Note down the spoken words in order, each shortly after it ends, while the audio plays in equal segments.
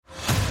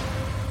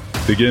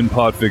Begin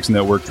Podfix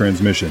Network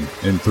transmission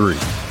in 3,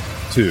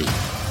 2,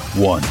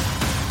 1.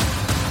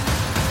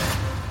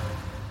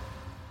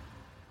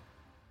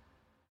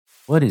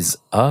 What is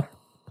up,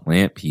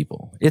 plant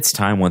people? It's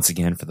time once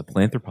again for the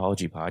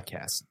Planthropology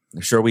Podcast.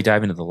 The show where we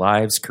dive into the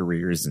lives,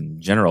 careers,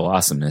 and general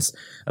awesomeness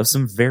of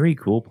some very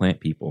cool plant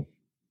people,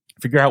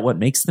 figure out what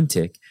makes them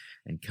tick,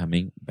 and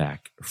coming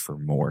back for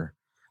more.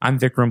 I'm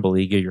Vikram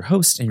Baliga, your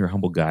host and your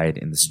humble guide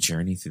in this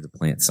journey through the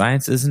plant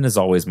sciences. And as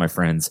always, my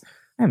friends,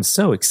 I'm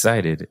so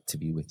excited to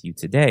be with you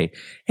today.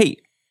 Hey,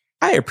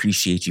 I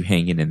appreciate you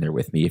hanging in there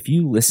with me. If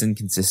you listen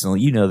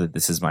consistently, you know that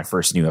this is my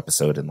first new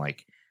episode in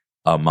like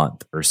a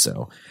month or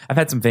so. I've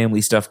had some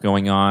family stuff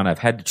going on. I've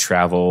had to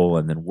travel,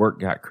 and then work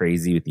got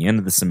crazy at the end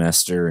of the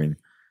semester and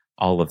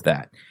all of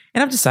that.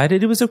 And I've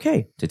decided it was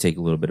okay to take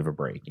a little bit of a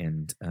break.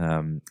 And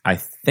I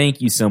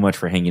thank you so much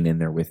for hanging in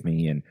there with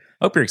me, and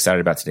I hope you're excited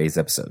about today's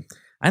episode.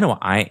 I know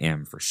I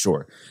am for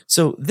sure.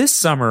 So this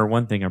summer,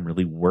 one thing I'm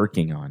really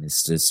working on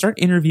is to start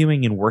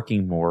interviewing and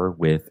working more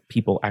with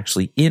people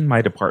actually in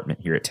my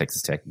department here at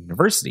Texas Tech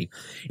University.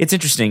 It's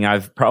interesting.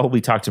 I've probably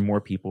talked to more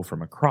people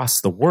from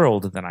across the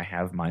world than I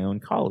have my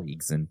own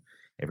colleagues, and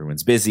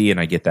everyone's busy,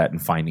 and I get that in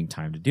finding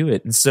time to do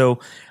it. And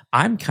so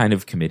I'm kind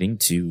of committing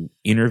to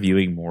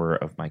interviewing more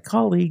of my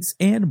colleagues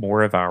and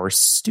more of our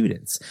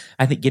students.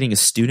 I think getting a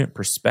student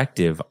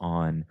perspective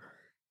on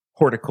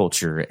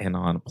horticulture and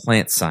on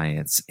plant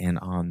science and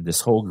on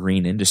this whole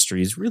green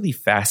industry is really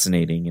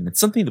fascinating, and it's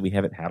something that we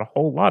haven't had a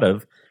whole lot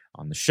of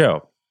on the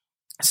show.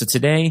 So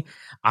today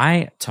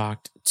I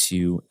talked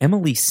to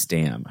Emily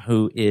Stam,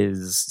 who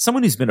is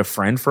someone who's been a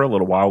friend for a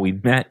little while. We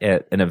met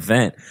at an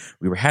event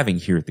we were having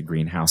here at the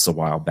greenhouse a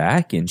while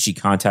back, and she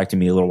contacted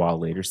me a little while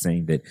later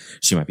saying that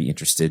she might be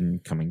interested in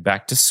coming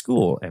back to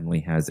school.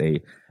 Emily has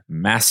a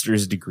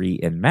master's degree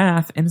in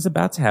math and is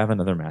about to have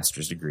another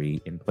master's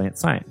degree in plant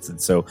science. And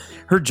so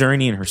her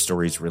journey and her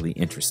story is really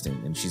interesting.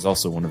 And she's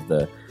also one of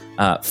the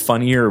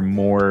funnier,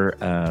 more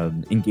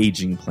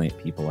engaging plant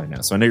people I know.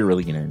 So I know you're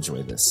really going to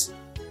enjoy this.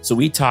 So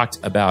we talked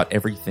about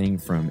everything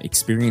from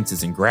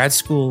experiences in grad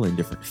school in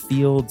different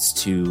fields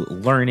to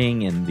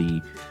learning and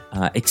the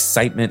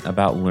excitement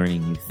about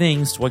learning new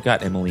things to what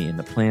got Emily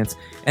into plants.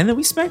 And then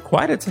we spent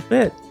quite a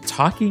bit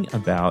talking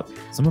about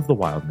some of the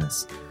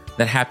wildness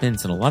that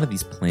happens in a lot of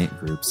these plant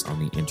groups on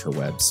the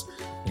interwebs.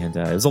 And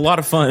it was a lot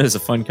of fun. It was a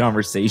fun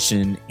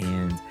conversation,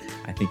 and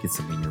I think it's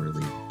something you're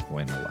really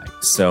going to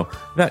like. So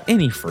without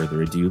any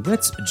further ado,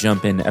 let's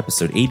jump into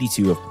episode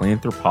 82 of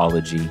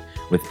Planthropology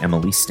with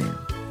Emily Stam.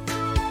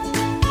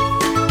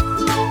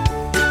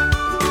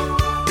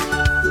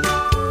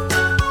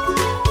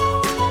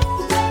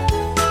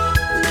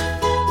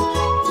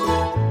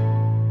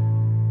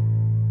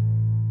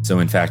 So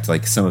in fact,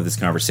 like some of this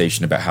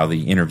conversation about how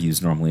the interview is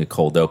normally a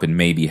cold open,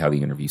 maybe how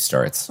the interview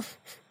starts.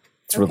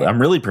 It's okay.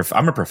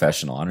 I'm a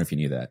professional. I don't know if you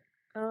knew that.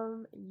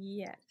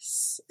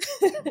 Yes.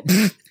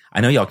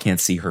 I know y'all can't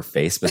see her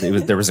face, but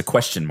there was a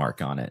question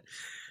mark on it.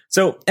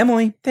 So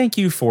Emily, thank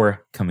you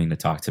for coming to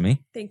talk to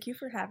me. Thank you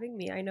for having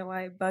me. I know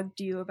I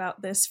bugged you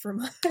about this for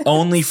months.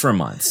 Only for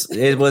months.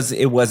 It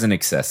wasn't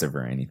excessive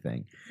or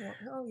anything. Well,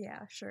 oh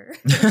yeah, sure.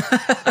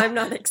 I'm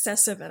not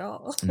excessive at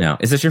all. No.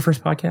 Is this your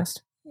first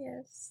podcast?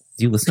 Yes.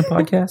 Do you listen to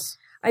podcasts?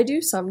 I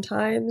do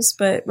sometimes,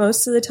 but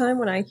most of the time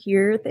when I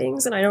hear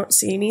things and I don't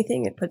see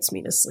anything, it puts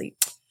me to sleep.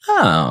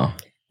 Oh.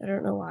 I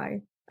don't know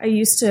why. I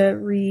used to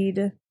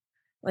read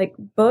like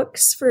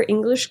books for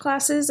English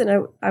classes,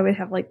 and I would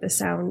have like the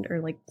sound or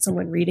like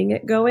someone reading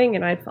it going,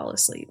 and I'd fall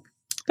asleep.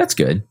 That's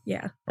good.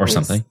 Yeah. Or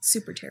something.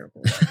 Super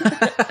terrible.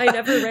 I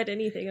never read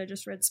anything. I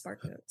just read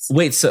Spark Notes.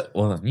 Wait, so,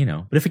 well,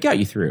 but if it got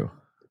you through,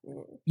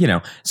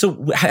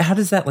 so how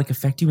does that like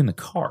affect you in the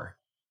car?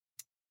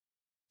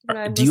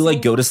 Do you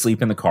like go to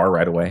sleep in the car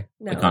right away?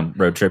 No. Like on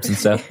road trips and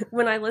stuff?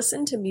 When I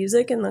listen to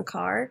music in the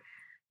car,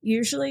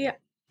 usually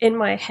in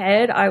my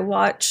head, I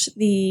watch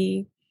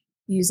the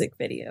music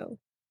video.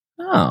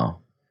 Oh,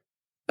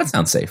 that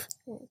sounds safe.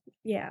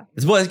 Yeah.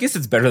 Well, I guess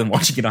it's better than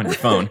watching it on your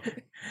phone.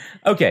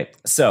 Okay.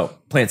 So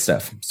plant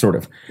stuff, sort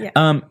of.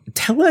 Yeah.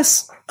 Tell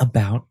us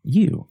about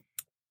you.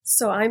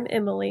 So I'm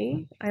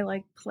Emily. I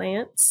like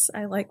plants.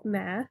 I like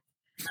math.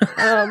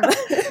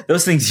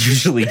 Those things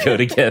usually go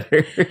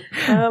together.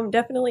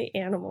 Definitely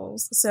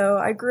animals. So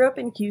I grew up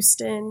in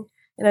Houston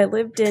and I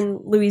lived in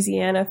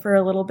Louisiana for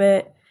a little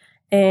bit,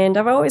 and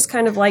I've always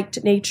kind of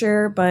liked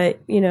nature,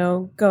 but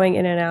going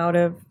in and out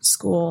of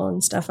school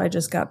and stuff, I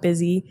just got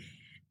busy.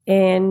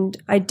 And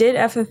I did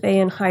FFA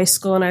in high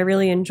school and I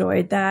really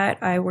enjoyed that.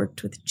 I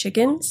worked with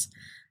chickens,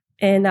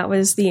 and that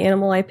was the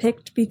animal I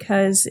picked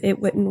because it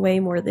wouldn't weigh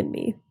more than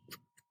me.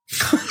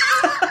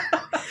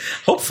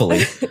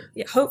 Hopefully.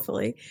 Yeah,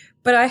 hopefully.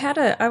 But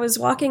I was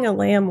walking a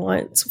lamb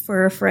once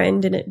for a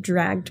friend, and it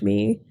dragged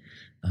me.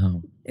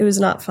 Oh. It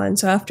was not fun.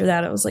 So after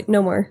that, I was like,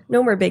 no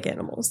more big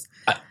animals.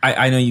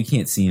 I know you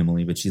can't see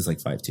Emily, but she's like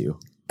 5'2".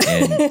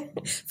 And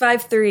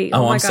 5'3".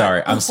 Oh, my I'm God,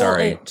 sorry. I'm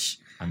sorry. Inch,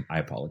 I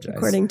apologize.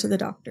 according to the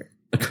doctor.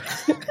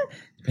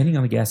 Depending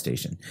on the gas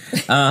station.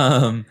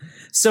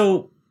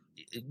 So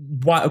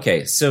why?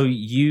 Okay, so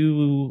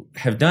you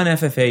have done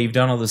FFA, you've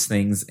done all those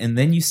things, and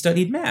then you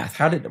studied math.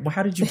 How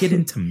did you get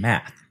into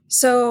math?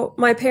 So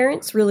my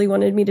parents really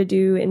wanted me to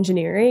do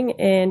engineering,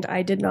 and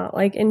I did not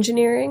like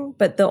engineering,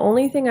 but the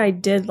only thing I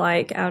did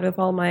like out of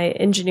all my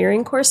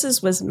engineering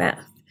courses was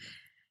math.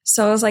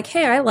 So I was like,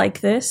 hey, I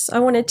like this. I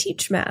want to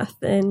teach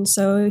math. And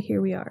so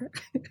here we are.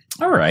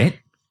 All right.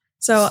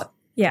 So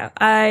yeah,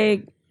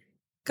 I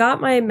got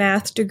my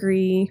math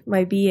degree,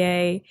 my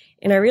BA,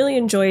 and I really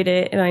enjoyed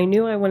it. And I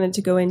knew I wanted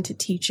to go into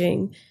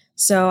teaching.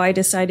 So I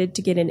decided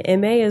to get an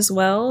MA as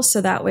well.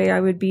 So that way I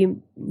would be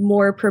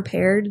more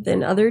prepared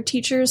than other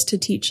teachers to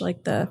teach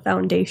like the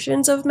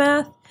foundations of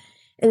math.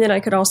 And then I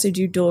could also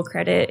do dual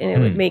credit, and it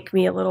would make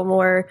me a little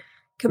more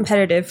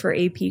competitive for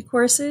AP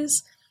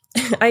courses.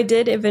 I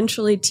did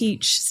eventually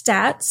teach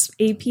stats,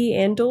 AP,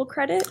 and dual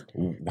credit.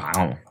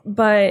 Wow.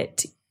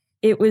 But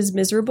it was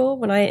miserable.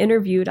 When I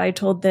interviewed, I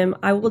told them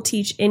I will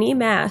teach any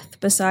math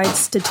besides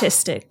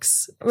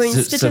statistics. I mean,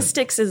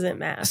 statistics isn't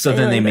math. So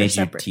then they made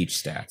you teach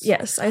stats.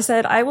 Yes. I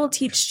said, I will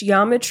teach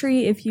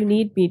geometry if you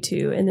need me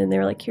to. And then they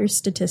were like, here's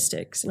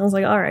statistics. And I was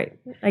like, all right,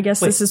 I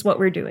guess this is what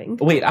we're doing.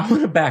 Wait, I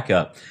want to back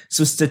up.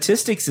 So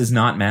statistics is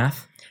not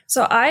math?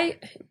 So I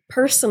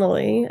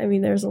personally, I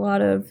mean, there's a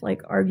lot of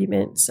like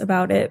arguments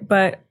about it,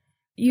 but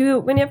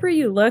whenever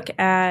you look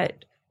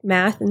at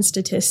math and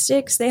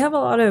statistics, they have a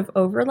lot of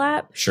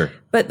overlap. Sure.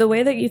 But the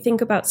way that you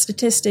think about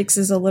statistics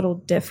is a little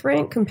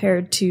different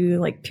compared to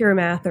like pure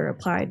math or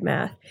applied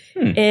math.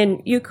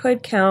 And you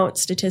could count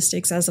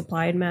statistics as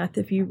applied math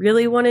if you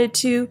really wanted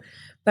to,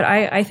 but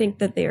I think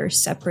that they are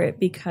separate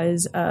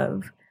because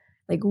of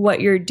like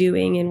what you're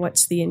doing and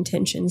what's the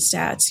intention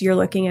stats. You're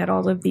looking at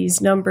all of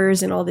these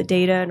numbers and all the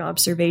data and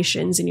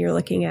observations, and you're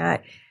looking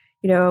at,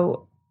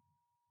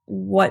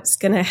 what's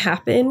going to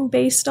happen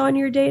based on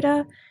your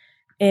data.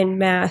 In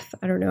math,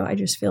 I don't know. I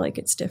just feel like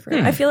it's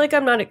different. I feel like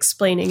I'm not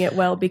explaining it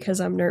well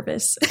because I'm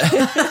nervous.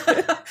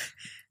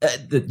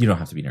 You don't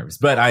have to be nervous,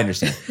 but I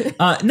understand.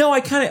 No, I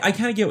kind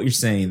of get what you're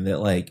saying. That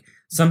like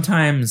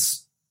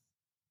sometimes,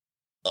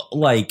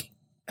 like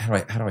how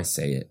do I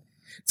say it?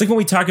 It's like when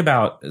we talk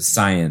about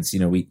science.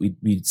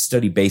 We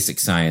study basic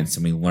science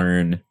and we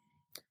learn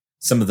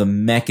some of the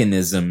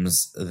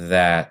mechanisms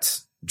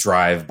that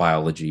drive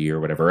biology or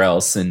whatever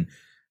else, and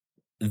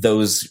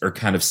those are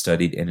kind of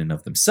studied in and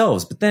of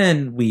themselves. But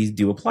then we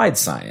do applied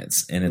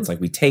science, and it's like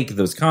we take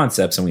those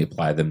concepts and we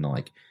apply them to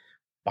like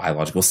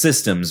biological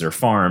systems or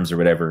farms or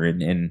whatever.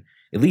 And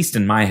at least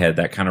in my head,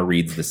 that kind of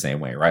reads the same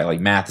way, right? Like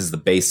math is the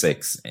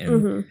basics,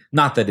 and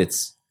not that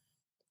it's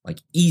like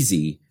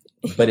easy,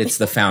 but it's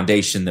the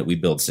foundation that we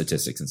build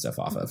statistics and stuff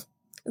off of.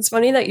 It's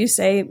funny that you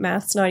say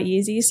math's not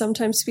easy.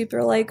 Sometimes people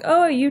are like,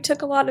 oh, you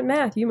took a lot of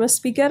math. You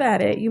must be good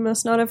at it. You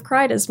must not have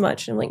cried as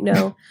much. And I'm like,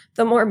 no,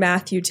 the more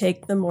math you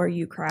take, the more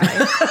you cry.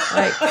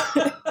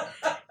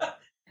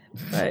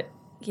 But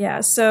yeah,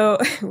 so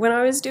when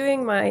I was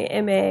doing my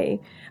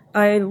MA,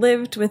 I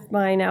lived with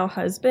my now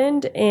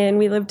husband, and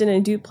we lived in a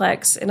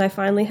duplex, and I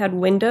finally had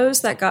windows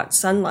that got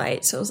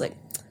sunlight. So I was like,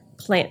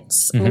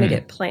 plants. I'm going to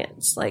get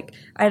plants. Like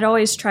I'd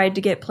always tried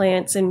to get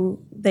plants, and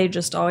they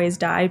just always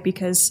died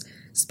because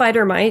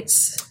spider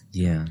mites.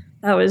 Yeah.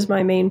 That was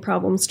my main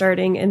problem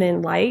starting. And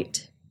then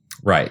light.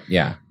 Right.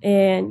 Yeah.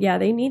 And yeah,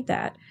 they need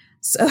that.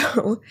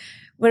 So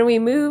when we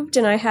moved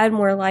and I had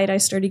more light, I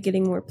started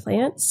getting more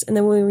plants. And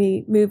then when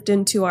we moved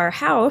into our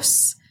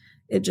house,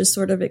 it just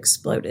sort of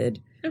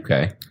exploded.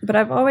 Okay. But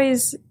I've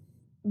always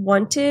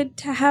wanted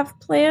to have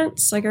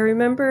plants. Like I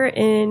remember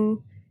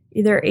in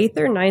either 8th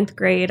or 9th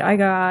grade, I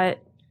got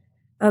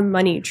a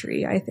money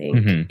tree, I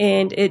think.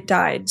 And it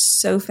died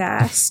so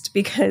fast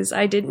because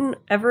I didn't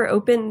ever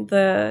open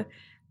the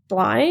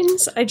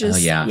blinds. I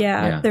just,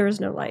 there was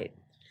no light.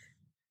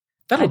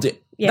 That'll do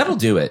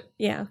it.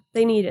 Yeah,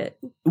 they need it.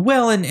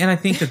 Well, and I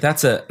think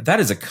that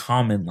is a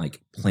common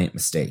like plant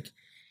mistake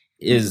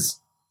is,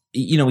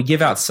 we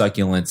give out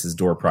succulents as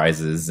door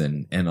prizes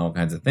and all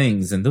kinds of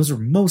things. And those are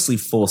mostly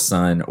full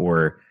sun,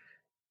 or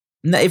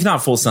if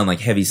not full sun, like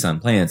heavy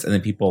sun plants. And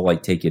then people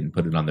like take it and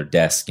put it on their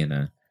desk in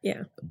a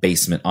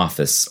basement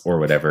office or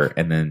whatever.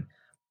 And then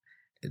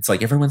it's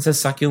like everyone says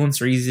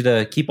succulents are easy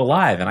to keep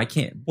alive. And I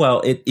can't.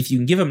 Well, if you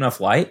can give them enough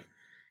light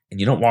and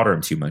you don't water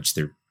them too much,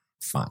 they're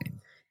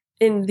fine.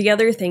 And the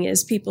other thing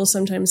is people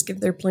sometimes give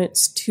their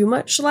plants too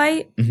much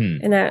light,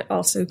 and that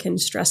also can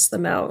stress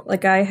them out.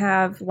 Like I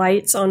have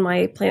lights on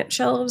my plant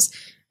shelves,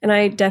 and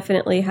I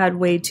definitely had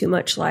way too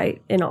much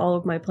light, and all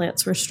of my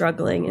plants were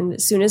struggling. And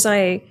as soon as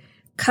I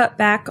cut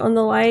back on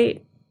the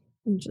light,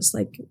 just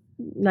like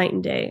night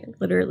and day,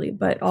 literally,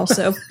 but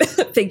also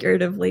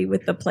figuratively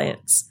with the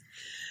plants.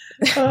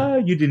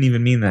 You didn't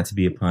even mean that to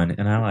be a pun,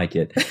 and I like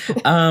it.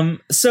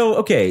 So,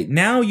 okay,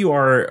 now you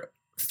are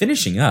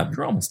finishing up.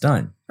 You're almost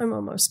done. I'm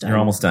almost done. You're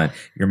almost done.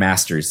 Your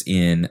master's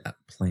in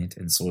plant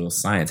and soil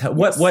science.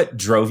 What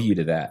drove you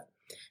to that?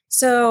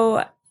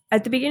 So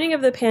at the beginning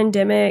of the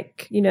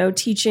pandemic,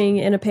 teaching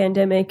in a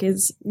pandemic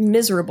is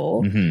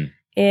miserable.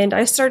 And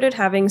I started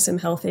having some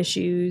health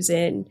issues,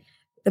 and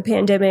the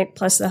pandemic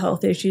plus the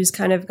health issues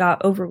kind of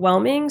got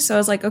overwhelming. So I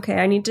was like, okay,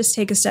 I need to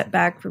take a step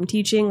back from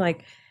teaching.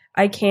 Like,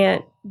 I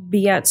can't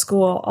be at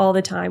school all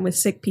the time with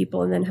sick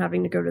people and then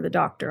having to go to the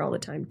doctor all the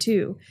time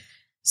too.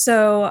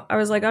 So I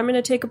was like, I'm going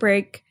to take a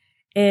break.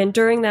 And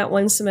during that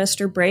 1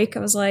 semester break,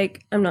 I was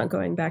like, I'm not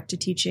going back to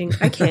teaching.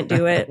 I can't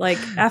do it. Like,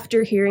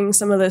 after hearing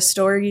some of the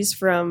stories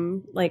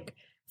from like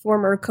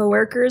former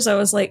coworkers, I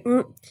was like,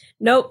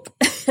 nope,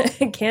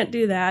 I can't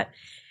do that.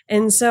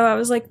 And so I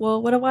was like,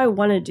 well, what do I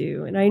want to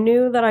do? And I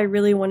knew that I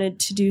really wanted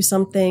to do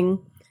something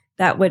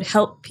that would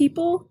help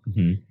people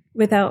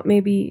without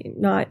maybe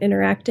not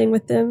interacting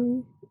with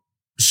them.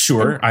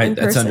 Sure.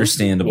 That's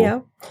understandable.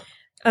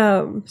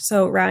 Yeah.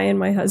 So Ryan,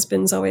 my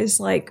husband's always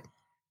like,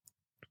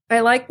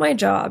 I like my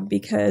job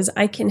because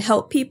I can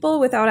help people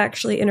without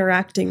actually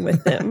interacting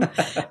with them. And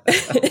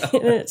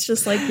it's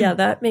just like, yeah,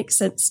 that makes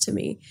sense to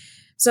me.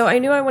 So I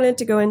knew I wanted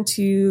to go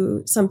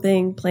into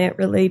something plant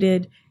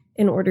related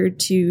in order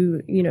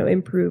to,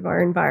 improve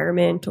our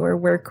environment or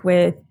work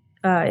with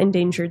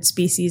endangered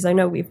species. I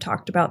know we've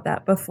talked about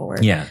that before.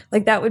 Yeah.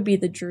 Like, that would be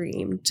the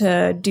dream,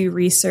 to do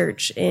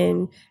research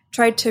and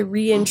try to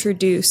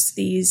reintroduce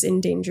these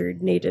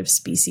endangered native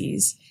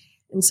species.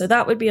 And so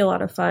that would be a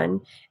lot of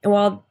fun. And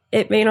while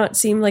it may not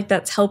seem like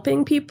that's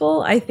helping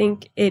people, I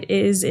think it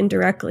is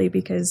indirectly,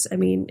 because, I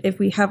mean, if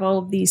we have all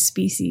of these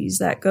species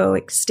that go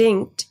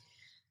extinct,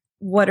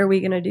 what are we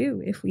going to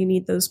do if we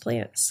need those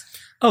plants?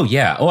 Oh,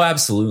 yeah. Oh,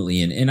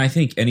 absolutely. And I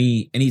think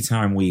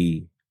anytime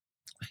we,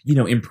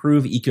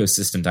 improve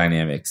ecosystem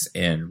dynamics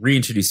and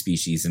reintroduce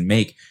species and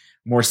make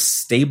more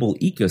stable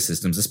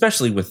ecosystems,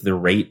 especially with the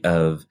rate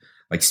of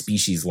like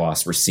species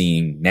loss we're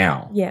seeing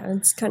now. Yeah,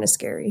 it's kind of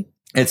scary.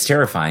 It's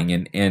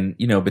terrifying. And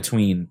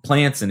between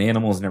plants and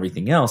animals and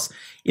everything else,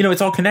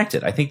 it's all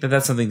connected. I think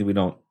that's something that we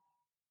don't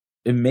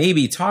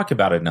maybe talk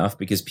about enough,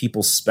 because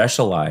people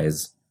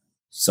specialize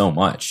so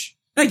much.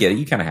 I get it.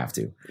 You kind of have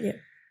to. Yeah.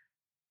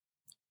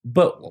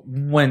 But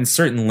when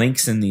certain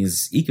links in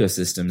these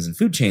ecosystems and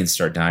food chains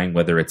start dying,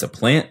 whether it's a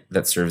plant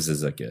that serves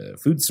as like a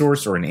food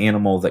source or an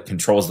animal that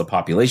controls the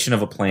population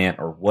of a plant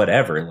or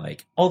whatever,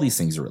 like, all these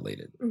things are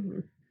related.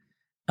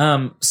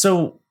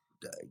 So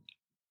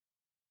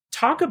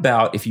talk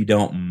about, if you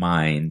don't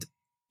mind,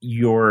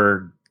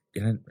 I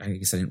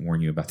guess I didn't warn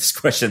you about this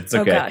question. It's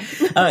okay.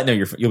 Oh, God. No,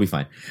 you'll be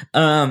fine.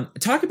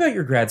 Talk about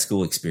your grad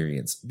school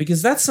experience,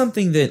 because that's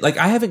something that, like,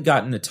 I haven't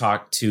gotten to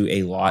talk to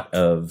a lot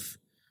of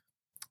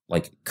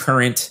like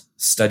current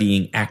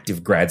studying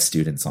active grad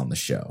students on the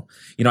show.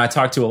 I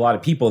talk to a lot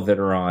of people that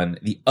are on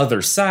the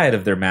other side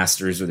of their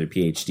master's or their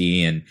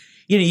PhD, and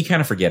you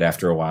kind of forget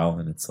after a while,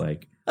 and it's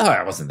like, oh,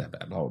 it wasn't that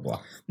bad, blah, blah, blah.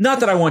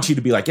 Not that I want you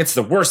to be like, it's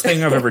the worst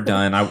thing I've ever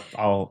done.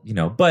 I'll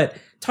but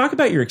talk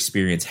about your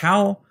experience.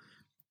 How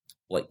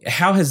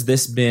has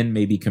this been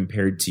maybe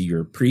compared to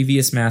your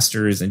previous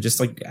masters, and just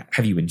like,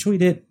 have you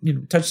enjoyed it?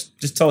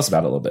 Just tell us about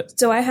it a little bit.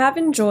 So I have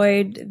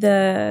enjoyed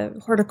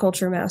the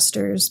horticulture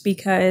masters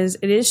because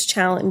it is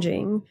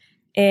challenging.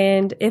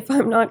 And if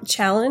I'm not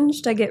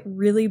challenged, I get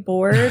really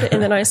bored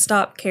and then I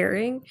stop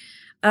caring.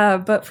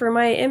 But for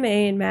my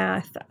MA in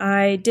math,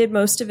 I did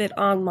most of it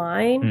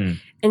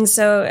online. And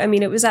so, I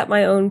mean, it was at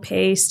my own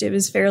pace. It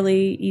was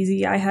fairly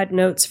easy. I had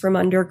notes from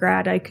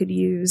undergrad I could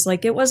use.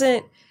 Like, it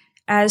wasn't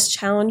as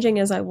challenging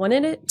as I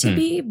wanted it to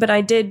be, but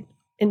I did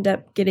end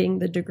up getting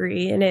the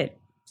degree and it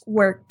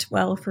worked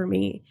well for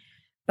me.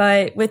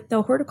 But with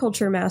the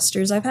horticulture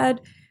masters, I've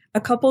had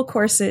a couple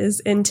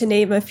courses, and to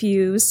name a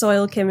few,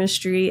 soil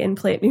chemistry and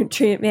plant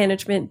nutrient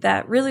management,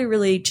 that really,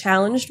 really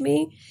challenged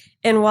me.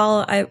 And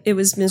while it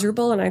was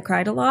miserable and I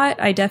cried a lot,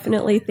 I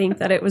definitely think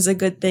that it was a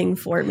good thing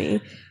for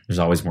me. There's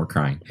always more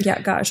crying. Yeah,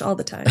 gosh, all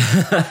the time.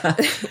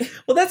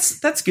 Well,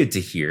 that's good to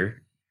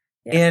hear.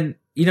 Yeah. And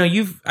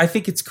I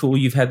think it's cool.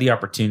 You've had the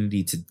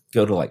opportunity to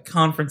go to like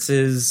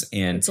conferences,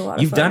 and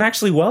you've done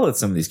actually well at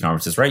some of these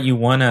conferences, right? You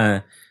won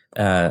an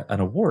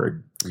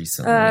award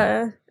recently.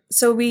 I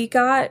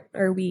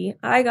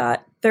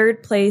got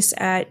third place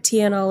at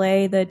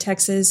TNLA, the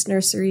Texas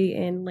Nursery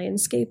and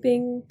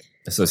Landscaping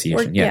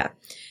Association.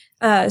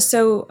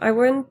 So I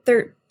won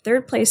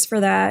third place for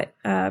that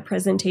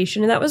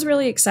presentation, and that was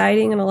really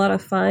exciting and a lot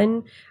of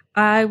fun.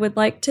 I would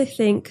like to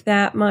think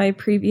that my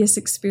previous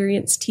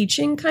experience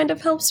teaching kind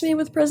of helps me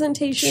with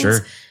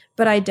presentations,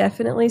 but I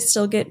definitely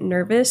still get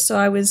nervous. So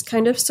I was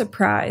kind of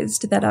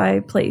surprised that I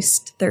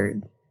placed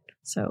third.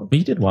 So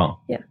you did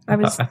well. Yeah, I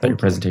thought your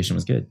presentation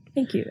was good.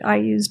 Thank you. I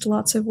used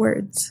lots of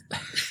words.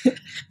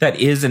 That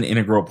is an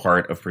integral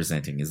part of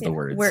presenting, is the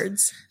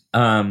words.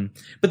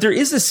 But there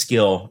is a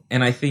skill,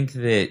 and I think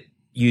that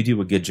you do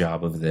a good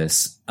job of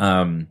this.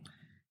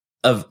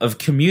 Of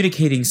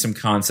communicating some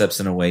concepts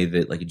in a way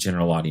that like a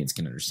general audience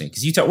can understand.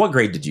 Because what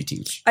grade did you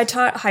teach? I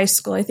taught high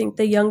school. I think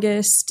the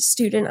youngest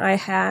student I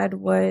had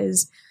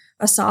was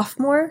a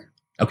sophomore.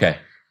 Okay.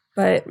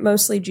 But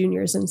mostly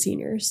juniors and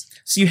seniors.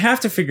 So you have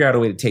to figure out a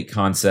way to take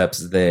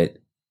concepts that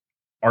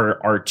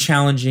are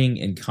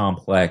challenging and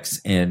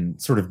complex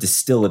and sort of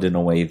distill it in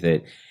a way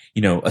that,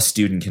 a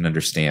student can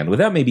understand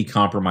without maybe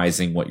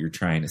compromising what you're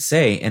trying to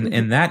say.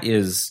 And that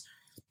is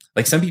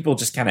like, some people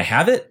just kind of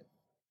have it.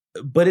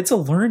 but it's a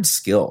learned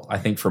skill, I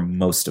think, for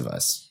most of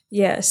us.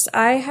 Yes,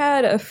 I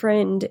had a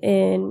friend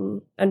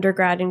in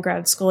undergrad and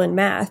grad school in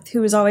math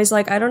who was always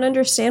like, I don't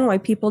understand why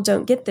people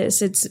don't get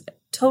this. It's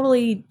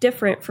totally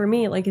different for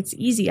me. Like, it's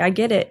easy. I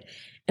get it.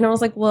 And I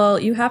was like, well,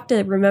 you have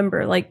to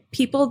remember, like,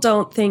 people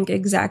don't think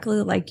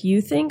exactly like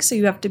you think. So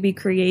you have to be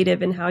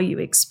creative in how you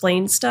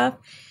explain stuff.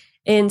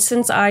 And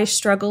since I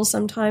struggle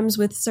sometimes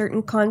with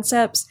certain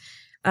concepts,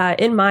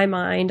 in my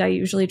mind, I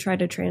usually try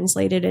to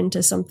translate it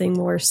into something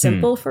more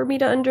simple for me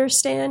to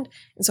understand.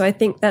 And so I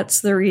think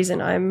that's the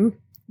reason I'm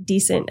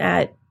decent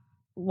at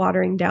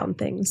watering down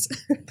things.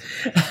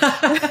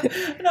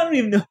 I don't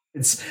even know.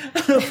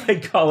 I don't know if I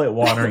call it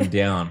watering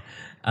down.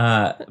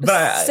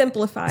 But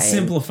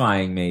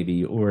simplifying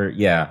maybe, or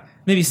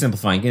maybe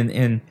simplifying.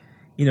 And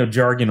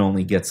jargon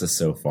only gets us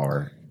so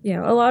far.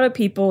 Yeah, a lot of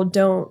people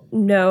don't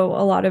know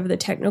a lot of the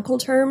technical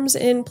terms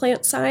in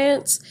plant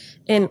science.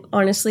 And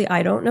honestly,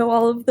 I don't know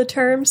all of the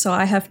terms, so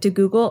I have to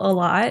Google a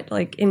lot.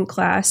 Like in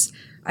class,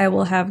 I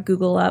will have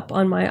Google up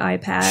on my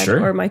iPad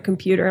or my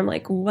computer. I'm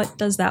like, what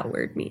does that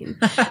word mean?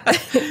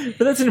 But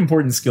that's an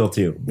important skill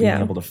too, being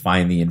able to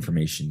find the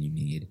information you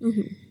need.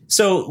 Mm-hmm.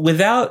 So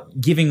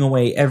without giving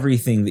away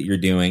everything that you're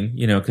doing,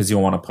 because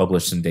you'll want to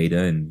publish some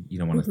data and you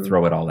don't want to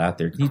throw it all out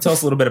there. Can you tell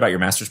us a little bit about your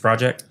master's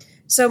project?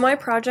 So my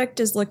project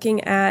is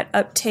looking at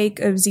uptake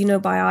of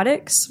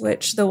xenobiotics,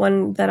 which the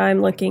one that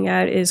I'm looking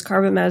at is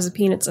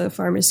carbamazepine. It's a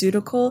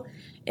pharmaceutical,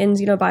 and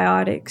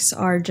xenobiotics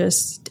are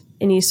just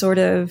any sort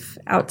of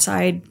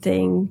outside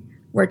thing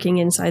working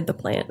inside the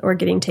plant or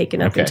getting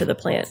taken up into the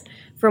plant,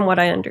 from what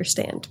I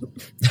understand.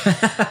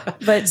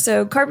 But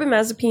so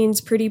carbamazepine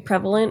is pretty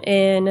prevalent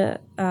in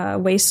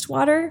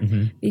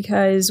wastewater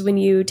because when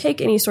you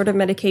take any sort of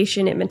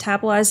medication, it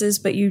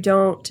metabolizes, but you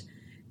don't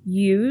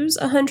use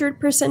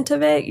 100%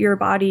 of it. Your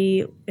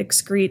body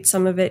excretes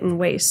some of it in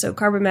waste. So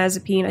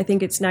carbamazepine, I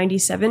think it's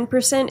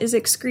 97% is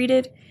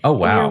excreted in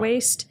your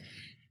waste.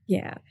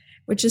 Yeah,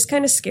 which is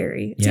kind of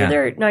scary. It's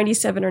either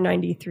 97 or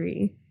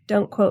 93.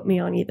 Don't quote me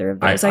on either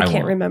of those. I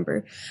can't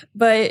remember.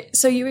 But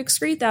so you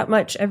excrete that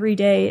much every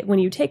day when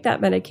you take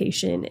that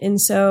medication. And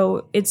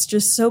so it's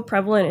just so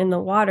prevalent in the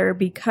water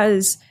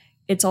because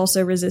it's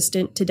also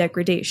resistant to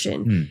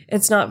degradation.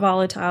 It's not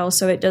volatile,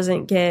 so it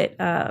doesn't get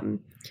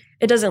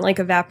it doesn't like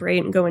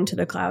evaporate and go into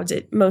the clouds.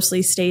 It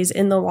mostly stays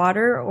in the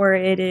water, or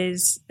it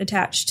is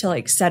attached to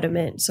like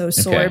sediment. So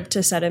sorbed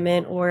to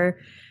sediment or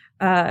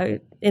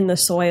in the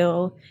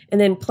soil. And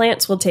then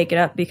plants will take it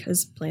up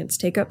because plants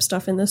take up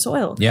stuff in the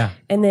soil. Yeah.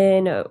 And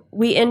then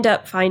we end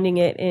up finding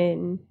it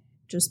in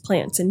just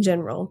plants in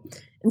general.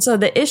 And so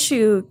the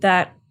issue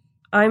that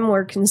I'm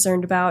more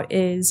concerned about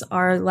is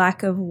our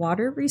lack of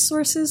water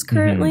resources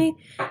currently.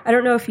 I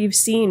don't know if you've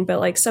seen,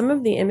 but like some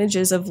of the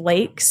images of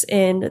lakes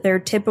and their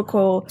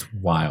typical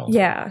wild.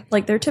 Yeah,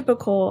 like their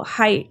typical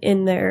height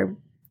in their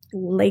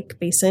lake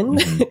basin.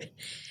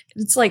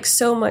 It's like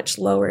so much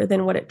lower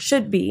than what it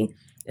should be.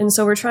 And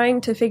so we're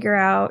trying to figure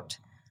out,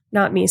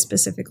 not me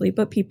specifically,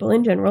 but people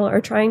in general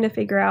are trying to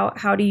figure out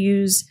how to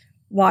use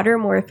water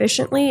more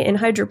efficiently. And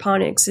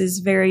hydroponics is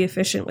very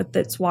efficient with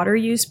its water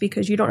use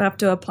because you don't have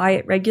to apply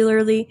it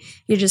regularly.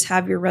 You just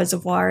have your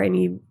reservoir and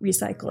you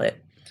recycle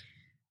it.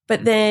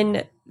 But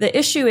then the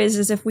issue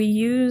is if we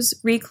use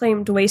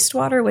reclaimed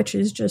wastewater, which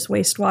is just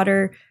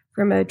wastewater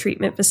from a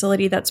treatment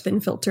facility that's been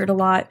filtered a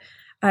lot,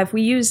 if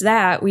we use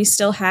that, we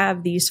still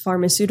have these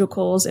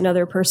pharmaceuticals and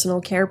other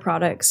personal care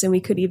products, and we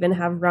could even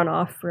have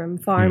runoff from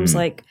farms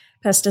like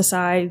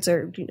pesticides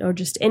or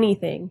just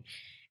anything.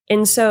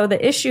 And so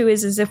the issue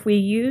is if we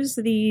use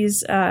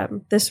these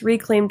this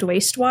reclaimed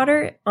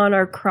wastewater on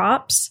our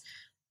crops,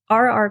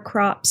 are our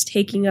crops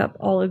taking up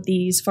all of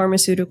these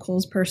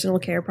pharmaceuticals, personal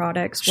care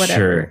products, whatever?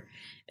 Sure.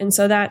 And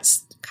so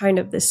that's kind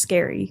of the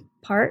scary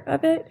part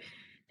of it.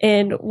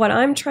 And what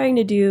I'm trying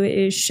to do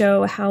is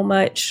show how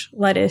much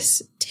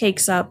lettuce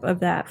takes up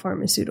of that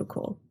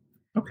pharmaceutical.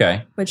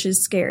 Okay. Which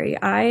is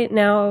scary. I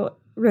now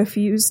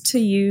refuse to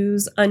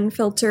use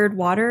unfiltered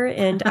water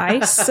and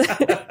ice.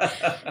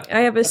 I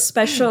have a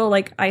special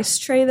ice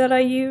tray that I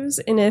use.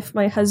 And if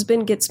my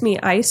husband gets me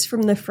ice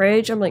from the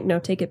fridge, I'm like, no,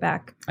 take it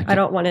back. I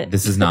don't want it.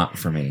 This is not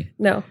for me.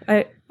 No,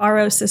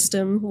 RO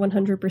system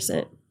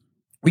 100%.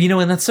 Well,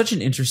 and that's such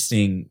an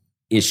interesting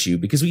issue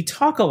because we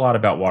talk a lot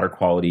about water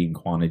quality and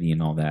quantity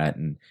and all that.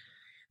 And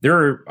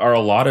there are a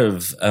lot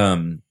of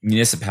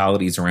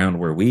municipalities around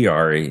where we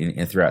are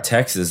and throughout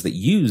Texas that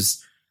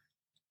use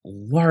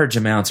large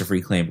amounts of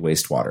reclaimed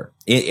wastewater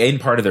in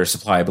part of their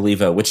supply. I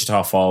believe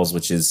Wichita Falls,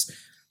 which is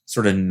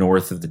sort of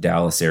north of the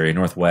Dallas area,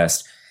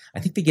 northwest, I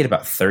think they get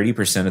about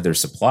 30% of their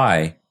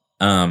supply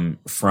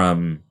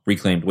from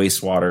reclaimed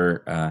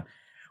wastewater,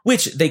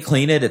 which they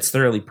clean it. It's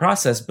thoroughly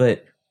processed,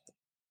 but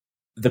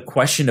the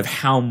question of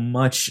how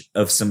much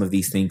of some of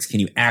these things can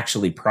you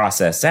actually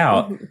process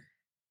out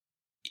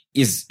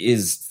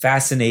is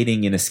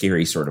fascinating in a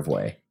scary sort of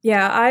way.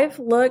 Yeah, I've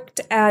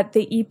looked at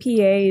the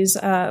EPA's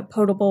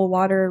potable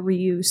water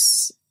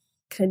reuse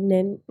I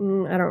don't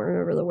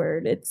remember the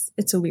word.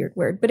 It's a weird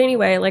word. But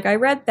anyway, like I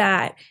read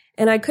that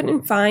and I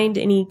couldn't find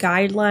any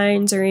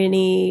guidelines or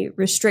any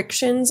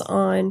restrictions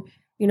on,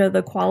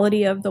 the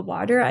quality of the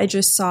water. I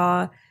just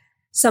saw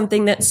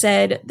something that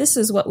said, this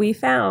is what we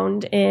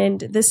found and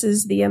this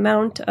is the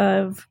amount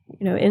of,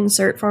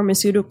 insert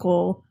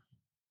pharmaceutical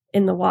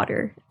in the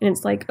water. And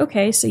it's like,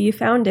 okay, so you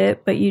found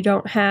it, but you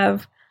don't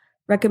have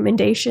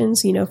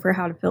recommendations, for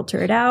how to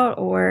filter it out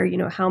or,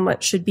 how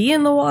much should be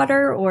in the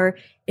water or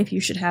if you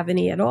should have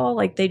any at all.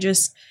 Like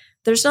there's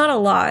not a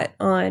lot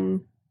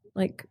on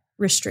like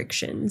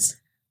restrictions.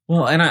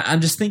 Well, and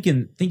I'm just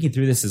thinking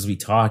through this as we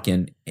talk,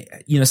 and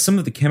some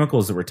of the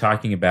chemicals that we're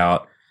talking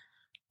about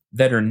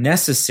that are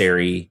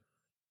necessary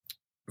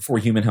for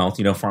human health,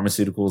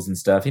 pharmaceuticals and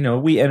stuff,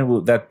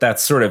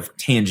 that's sort of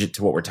tangent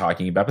to what we're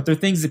talking about, but they're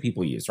things that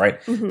people use, right?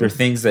 Mm-hmm. They're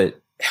things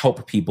that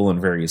help people in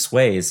various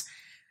ways.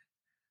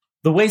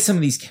 The way some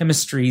of these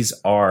chemistries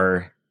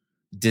are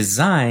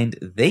designed,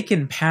 they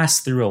can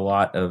pass through a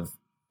lot of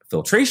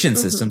filtration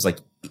mm-hmm. systems, like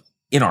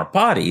in our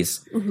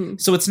bodies. Mm-hmm.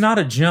 So it's not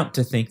a jump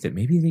to think that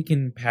maybe they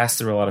can pass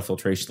through a lot of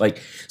filtration.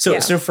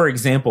 So for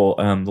example,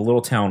 the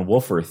little town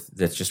Wolfforth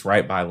that's just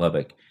right by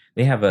Lubbock,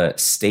 they have a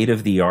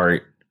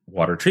state-of-the-art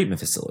water treatment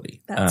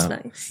facility. That's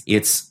nice.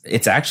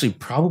 It's actually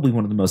probably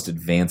one of the most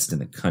advanced in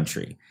the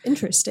country.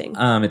 Interesting.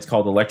 It's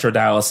called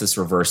electrodialysis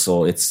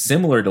reversal. It's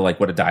similar to like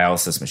what a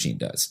dialysis machine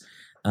does.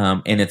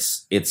 And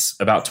it's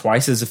about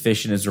twice as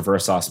efficient as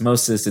reverse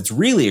osmosis. It's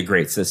really a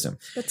great system.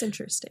 That's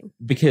interesting.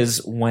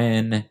 Because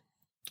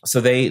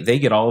they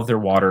get all of their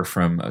water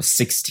from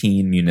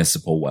 16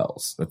 municipal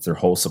wells. That's their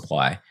whole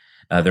supply.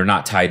 They're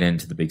not tied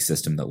into the big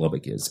system that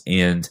Lubbock is.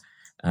 And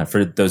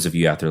for those of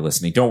you out there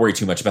listening, don't worry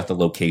too much about the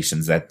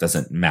locations. That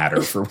doesn't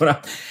matter for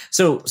what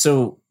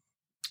So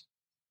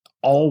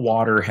all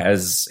water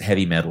has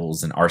heavy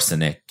metals and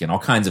arsenic and all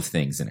kinds of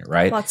things in it,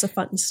 right? Lots of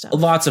fun stuff.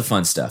 Lots of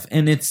fun stuff.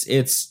 And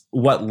it's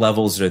what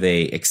levels are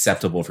they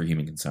acceptable for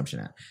human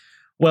consumption at?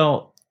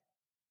 Well,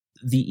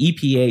 the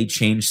EPA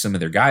changed some of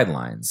their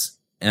guidelines,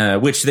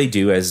 which they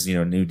do as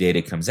new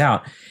data comes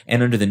out.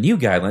 And under the new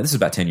guidelines, this is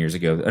about 10 years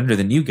ago, under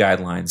the new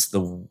guidelines,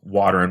 the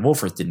water in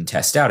Wolfforth didn't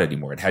test out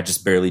anymore. It had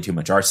just barely too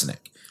much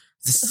arsenic.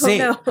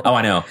 Oh,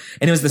 I know.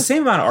 And it was the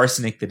same amount of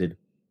arsenic that had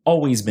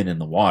always been in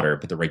the water,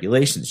 but the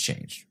regulations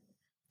changed.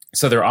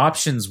 So their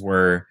options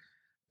were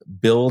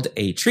build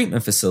a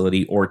treatment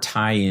facility or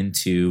tie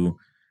into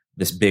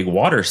this big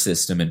water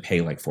system and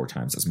pay like 4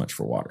 times as much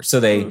for water. So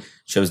they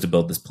chose to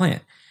build this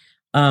plant.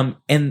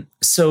 And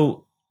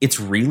so it's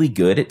really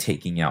good at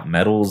taking out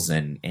metals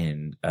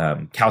and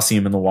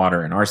calcium in the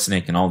water and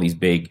arsenic and all these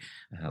big,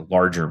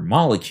 larger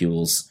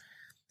molecules.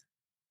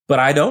 But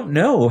I don't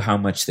know how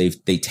much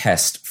they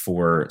test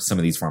for some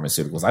of these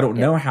pharmaceuticals. I don't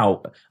know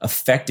how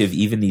effective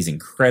even these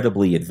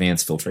incredibly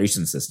advanced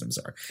filtration systems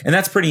are. And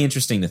that's pretty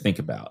interesting to think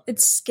about.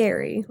 It's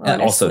scary,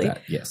 honestly. Also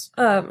that, yes.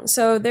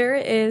 So there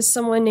is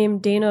someone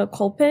named Dana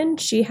Kolpin.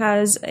 She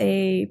has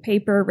a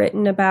paper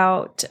written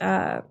about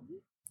a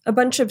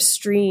bunch of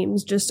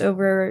streams just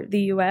over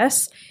the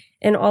U.S.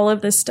 and all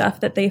of the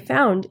stuff that they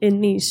found in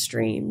these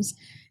streams.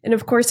 And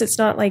of course, it's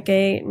not like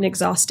an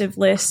exhaustive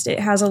list. It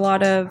has a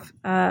lot of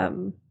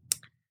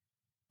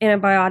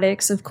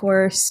antibiotics, of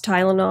course,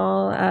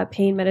 Tylenol,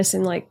 pain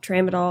medicine like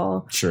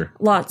Tramadol. Sure.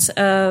 Lots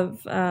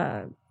of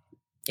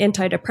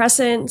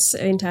antidepressants,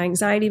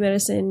 anti-anxiety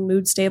medicine,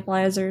 mood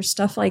stabilizers,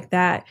 stuff like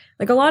that.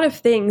 Like a lot of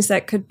things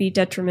that could be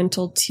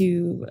detrimental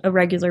to a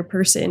regular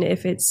person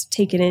if it's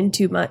taken in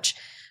too much.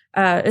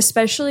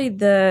 Especially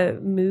the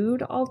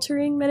mood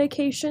altering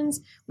medications.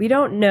 We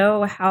don't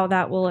know how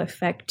that will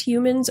affect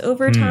humans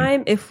over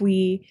time if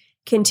we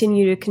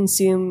continue to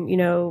consume,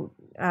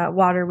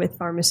 water with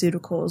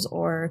pharmaceuticals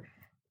or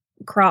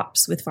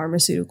crops with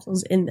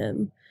pharmaceuticals in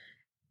them.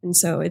 And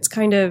so it's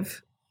kind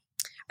of,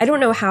 I don't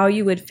know how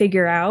you would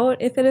figure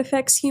out if it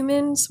affects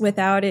humans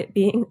without it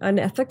being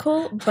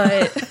unethical,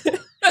 but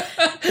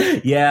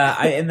yeah,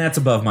 and that's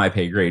above my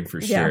pay grade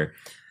for sure. Yeah.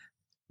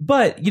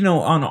 But,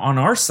 on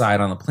our side,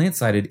 on the plant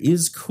side, it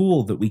is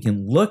cool that we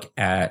can look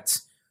at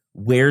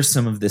where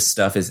some of this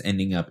stuff is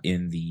ending up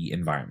in the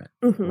environment,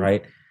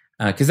 right?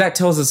 Because that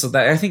tells us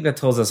that I think that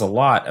tells us a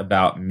lot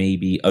about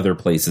maybe other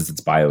places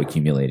it's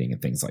bioaccumulating and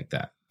things like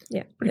that.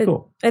 Yeah. Pretty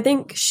cool. I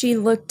think she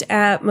looked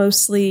at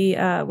mostly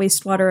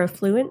wastewater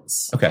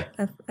effluents. Okay.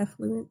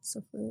 Effluents.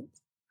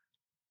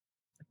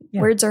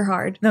 Yeah. Words are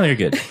hard. No, you're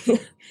good.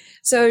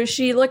 So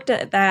she looked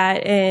at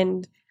that,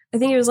 and I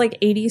think it was like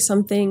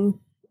 80-something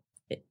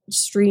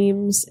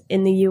streams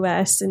in the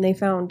US, and they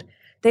found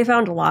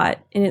a lot,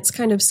 and it's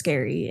kind of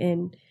scary.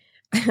 And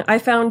I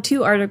found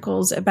 2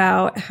 articles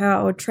about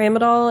how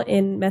tramadol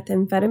and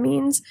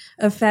methamphetamines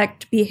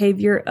affect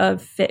behavior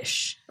of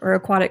fish or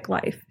aquatic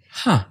life.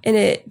 Huh. And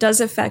it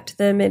does affect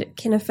them. It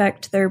can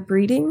affect their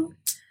breeding.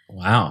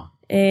 Wow.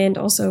 And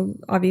also,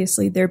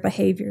 obviously, their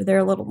behavior. They're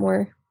a little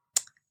more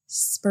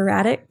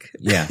sporadic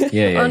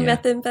on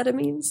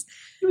methamphetamines.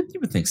 You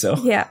would think so.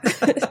 Yeah.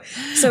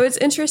 So it's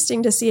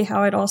interesting to see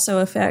how it also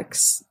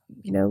affects,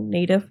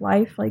 native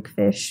life like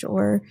fish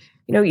or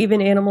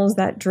even animals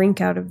that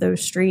drink out of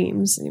those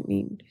streams. I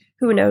mean,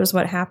 who knows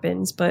what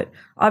happens, but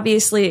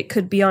obviously it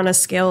could be on a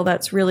scale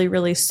that's really,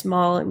 really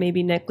small and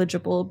maybe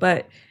negligible.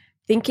 But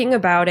thinking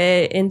about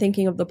it and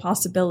thinking of the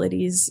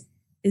possibilities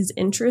is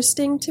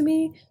interesting to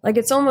me. Like,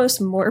 it's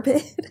almost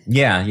morbid.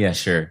 Yeah,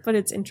 sure. But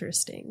it's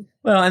interesting.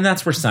 Well, and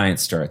that's where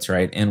science starts,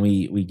 right? And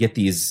we get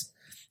these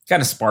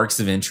kind of sparks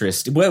of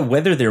interest,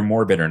 whether they're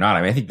morbid or not.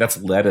 I mean, I think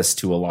that's led us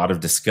to a lot of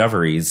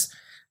discoveries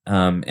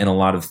and a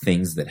lot of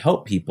things that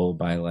help people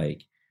by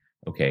like,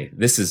 okay,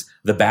 this is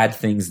the bad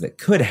things that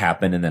could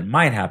happen and that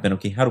might happen.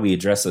 Okay, how do we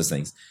address those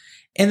things?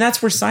 And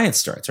that's where science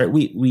starts, right?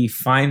 We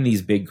find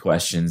these big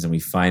questions and we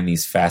find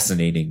these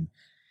fascinating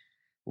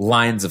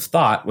lines of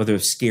thought, whether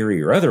it's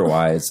scary or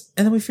otherwise,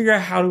 and then we figure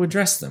out how to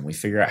address them. We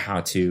figure out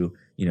how to,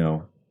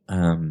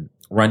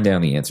 run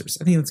down the answers.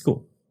 I think that's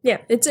cool. Yeah,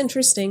 it's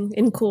interesting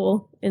and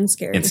cool and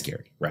scary. And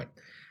scary, right.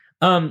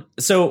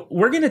 So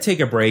we're going to take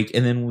a break,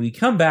 and then when we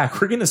come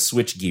back, we're going to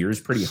switch gears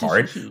pretty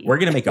hard. We're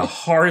going to make a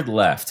hard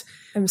left.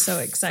 I'm so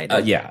excited.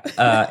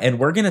 And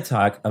we're going to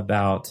talk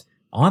about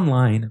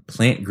online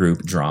plant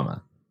group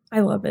drama. I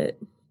love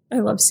it. I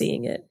love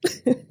seeing it.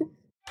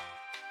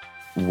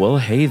 Well,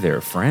 hey there,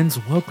 friends.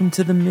 Welcome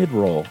to the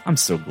mid-roll. I'm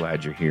so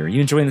glad you're here.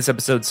 You enjoying this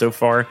episode so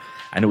far?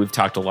 I know we've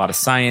talked a lot of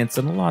science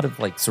and a lot of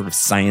like sort of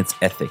science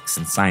ethics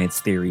and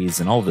science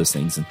theories and all of those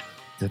things. And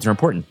those are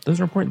important.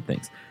 Those are important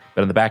things.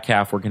 But in the back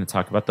half, we're going to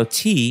talk about the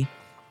T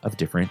of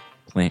different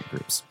plant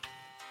groups.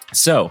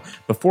 So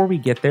before we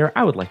get there,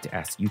 I would like to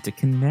ask you to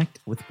connect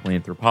with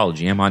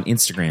Planthropology. I'm on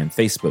Instagram,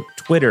 Facebook,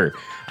 Twitter.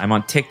 I'm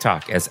on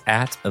TikTok as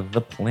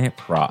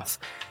 @ThePlantProf.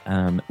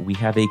 We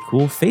have a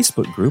cool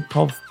Facebook group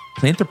called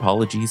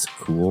Planthropology's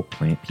Cool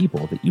Plant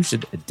People that you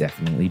should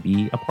definitely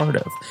be a part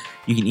of.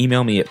 You can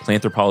email me at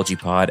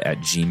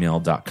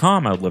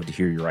planthropologypod@gmail.com. I would love to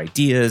hear your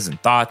ideas and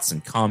thoughts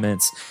and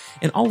comments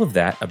and all of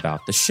that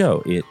about the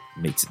show. It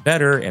makes it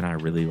better, and I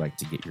really like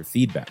to get your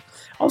feedback.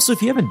 Also,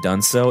 if you haven't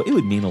done so, it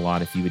would mean a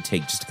lot if you would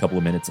take just a couple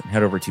of minutes and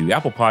head over to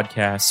Apple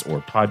Podcasts or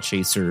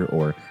Podchaser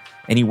or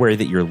anywhere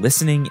that you're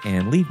listening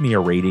and leave me a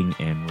rating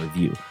and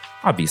review.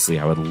 Obviously,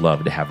 I would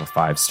love to have a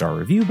 5-star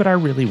review, but I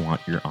really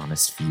want your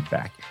honest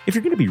feedback. If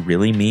you're going to be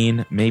really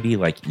mean, maybe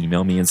like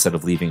email me instead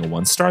of leaving a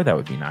 1-star. That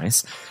would be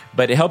nice.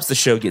 But it helps the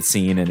show get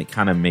seen, and it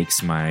kind of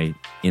makes my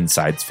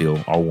insides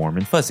feel all warm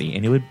and fuzzy.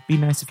 And it would be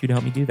nice if you'd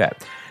help me do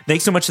that.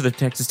 Thanks so much to the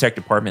Texas Tech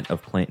Department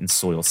of Plant and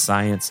Soil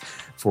Science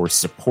for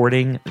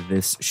supporting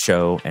this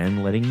show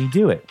and letting me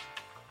do it.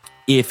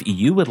 If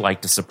you would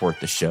like to support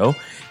the show,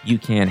 you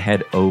can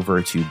head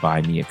over to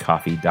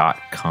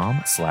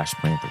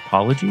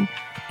buymeacoffee.com/planthropology.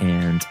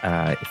 And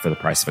for the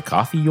price of a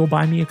coffee, you'll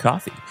buy me a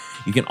coffee.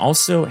 You can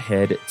also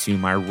head to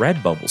my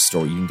Redbubble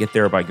store. You can get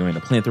there by going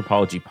to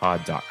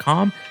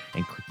planthropologypod.com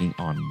and clicking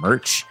on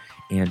merch.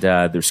 And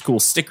there's cool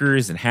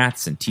stickers and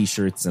hats and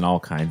t-shirts and all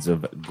kinds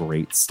of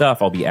great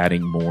stuff. I'll be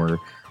adding more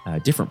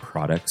different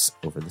products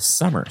over the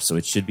summer. So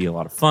it should be a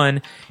lot of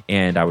fun.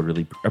 And I would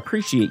really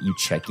appreciate you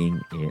checking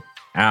it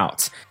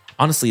out.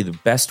 Honestly, the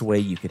best way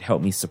you could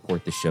help me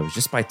support the show is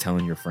just by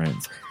telling your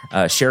friends.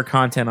 Share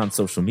content on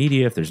social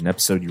media. If there's an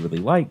episode you really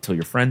like, tell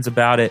your friends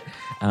about it.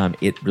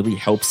 It really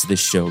helps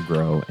this show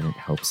grow, and it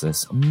helps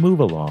us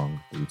move along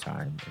through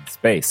time and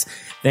space.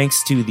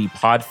 Thanks to the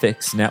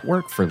Podfix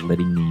Network for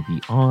letting me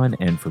be on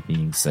and for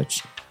being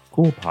such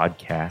cool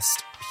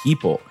podcast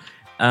people.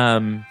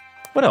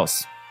 What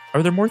else?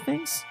 Are there more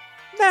things?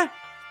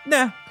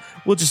 Nah.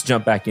 We'll just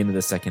jump back into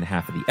the second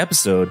half of the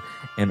episode,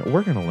 and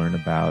we're going to learn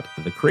about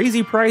the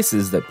crazy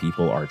prices that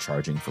people are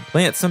charging for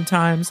plants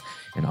sometimes,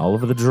 and all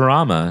of the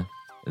drama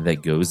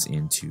that goes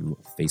into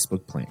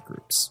Facebook plant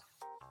groups.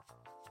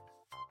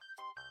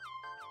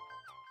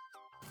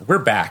 We're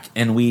back,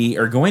 and we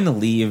are going to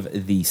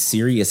leave the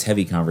serious,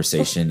 heavy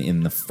conversation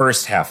in the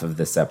first half of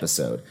this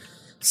episode.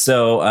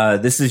 So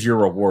this is your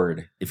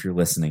reward if you're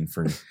listening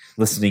for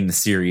listening to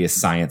serious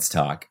science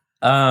talk.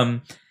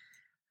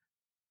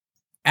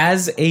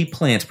 As a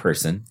plant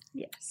person,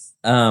 yes,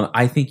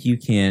 I think you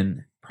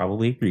can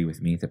probably agree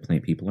with me that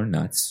plant people are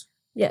nuts.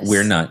 Yes.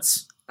 We're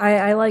nuts.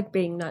 I like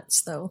being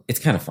nuts, though. It's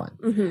kind of fun.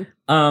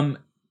 Mm-hmm.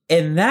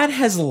 And that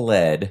has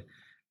led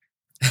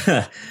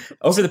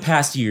over the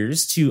past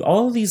years to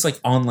all of these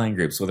like online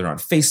groups, whether on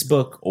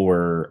Facebook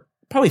or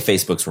probably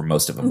Facebook's where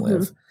most of them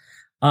live.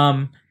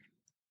 And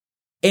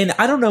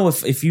I don't know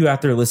if you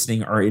out there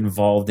listening are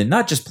involved in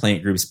not just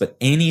plant groups, but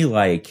any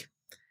like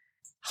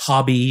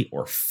hobby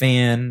or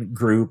fan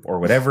group or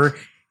whatever.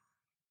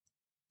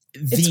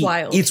 It's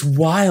wild. It's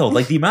wild.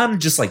 Like the amount of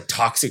just like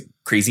toxic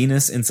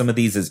craziness in some of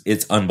these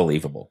it's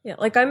unbelievable. Yeah,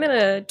 like I'm in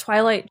a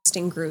Twilight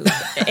testing group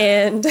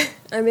and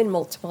I'm in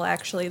multiple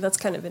actually. That's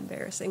kind of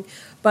embarrassing.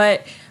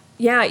 But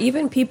yeah,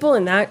 even people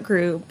in that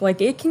group,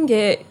 like it can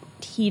get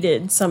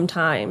heated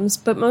sometimes,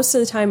 but most of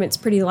the time it's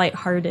pretty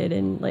lighthearted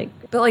and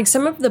but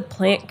some of the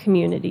plant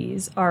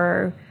communities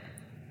are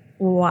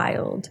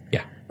wild.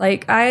 Yeah.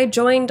 Like, I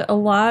joined a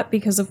lot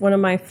because of one of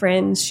my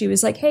friends. She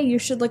was like, hey, you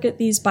should look at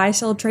these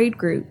buy-sell trade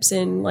groups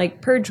and,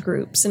 like, purge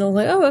groups. And I was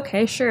like, oh,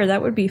 okay, sure.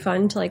 That would be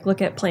fun to, like,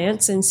 look at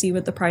plants and see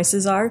what the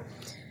prices are.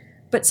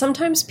 but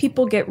sometimes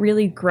people get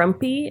really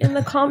grumpy in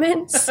the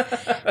comments.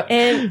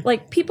 And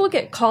like people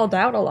get called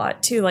out a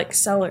lot too, like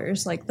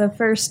sellers. Like the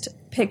first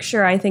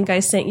picture I think I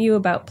sent you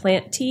about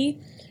plant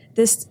tea,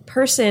 this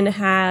person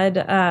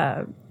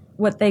had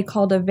what they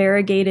called a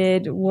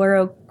variegated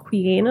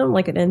Warocqueanum,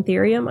 like an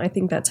anthurium. I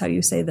think that's how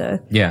you say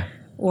the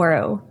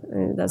Waro.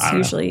 That's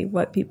usually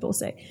what people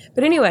say.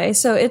 But anyway,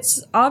 so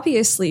it's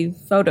obviously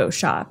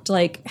photoshopped.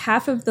 Like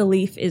half of the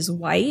leaf is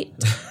white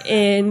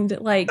and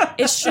like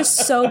it's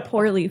just so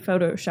poorly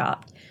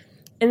photoshopped.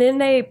 And then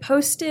they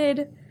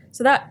posted,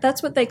 so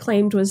that's what they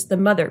claimed was the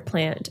mother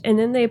plant. And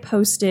then they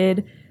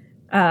posted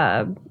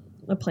a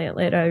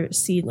plantlet, a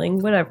seedling,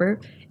 whatever.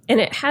 And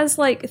it has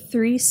like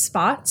 3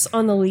 spots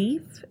on the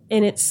leaf.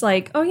 And it's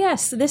like, oh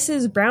yes, this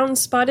is brown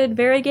spotted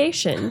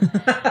variegation.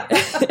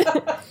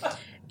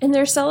 And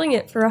they're selling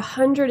it for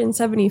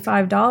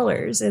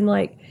 $175. And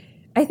like,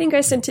 I think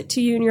I sent it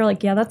to you and you're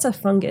like, yeah, that's a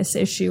fungus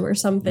issue or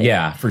something.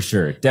 Yeah, for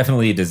sure.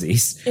 Definitely a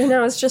disease. And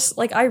I was just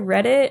like, I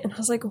read it and I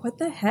was like, what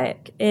the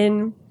heck?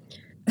 And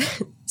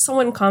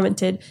someone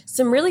commented,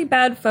 some really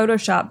bad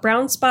Photoshop,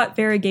 brown spot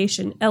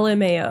variegation,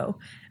 LMAO.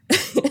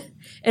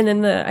 And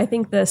then I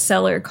think the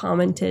seller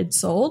commented,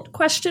 sold? ?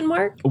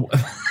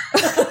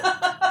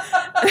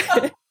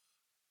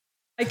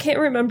 I can't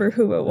remember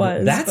who it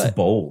was. That's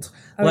bold.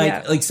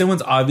 Like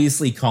someone's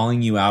obviously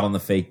calling you out on the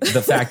fact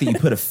that you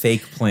put a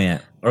fake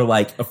plant or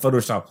like a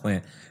Photoshop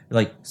plant.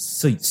 Like,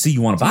 so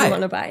you want to buy it? You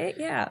want to buy it?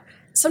 Yeah.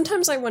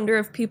 Sometimes I wonder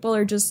if people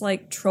are just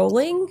like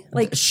trolling.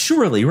 Like,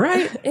 surely,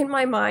 right? In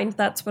my mind,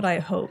 that's what I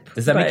hope.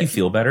 Does that make you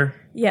feel better?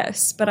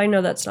 Yes, but I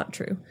know that's not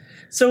true.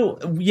 So,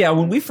 yeah,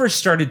 when we first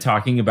started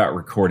talking about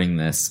recording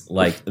this,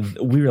 like,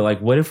 we were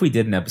like, what if we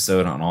did an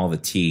episode on all the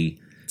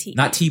tea.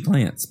 Not tea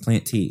plants,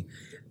 plant tea.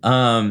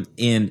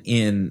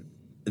 In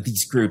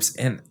these groups,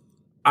 and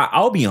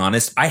I'll be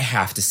honest, I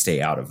have to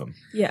stay out of them.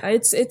 Yeah,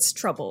 it's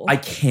trouble. I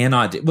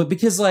cannot but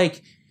because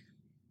like,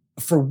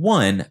 for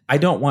one, I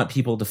don't want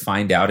people to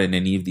find out in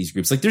any of these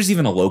groups. Like there's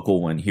even a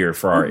local one here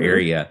for our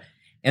area,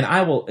 and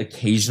I will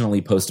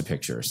occasionally post a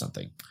picture or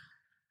something.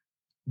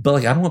 But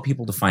like, I don't want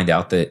people to find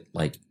out that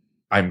like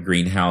I'm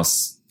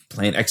greenhouse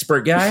plant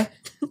expert guy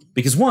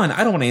because one,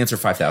 I don't want to answer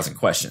 5,000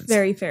 questions.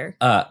 Very fair.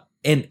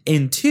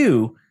 And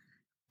two,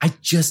 I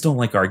just don't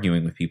like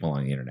arguing with people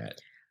on the internet.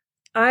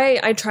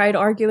 I tried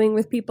arguing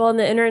with people on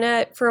the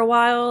internet for a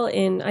while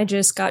and I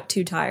just got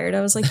too tired. I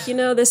was like,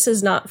 this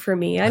is not for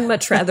me. I'd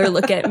much rather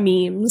look at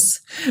memes.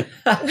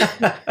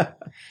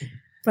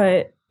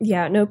 But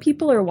yeah, no,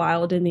 people are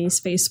wild in these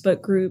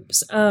Facebook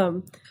groups.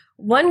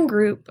 One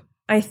group,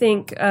 I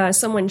think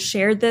someone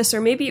shared this,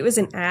 or maybe it was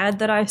an ad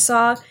that I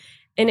saw,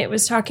 and it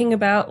was talking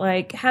about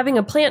like having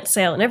a plant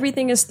sale and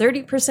everything is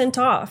 30%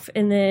 off.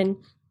 And then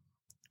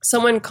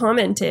someone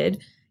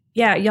commented,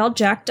 yeah, y'all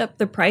jacked up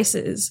the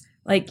prices.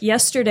 Like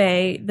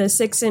yesterday, the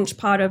 6-inch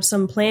pot of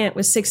some plant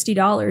was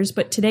 $60,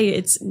 but today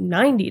it's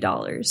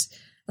 $90.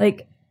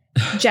 Like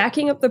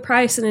jacking up the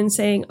price and then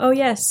saying, oh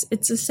yes,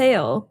 it's a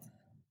sale.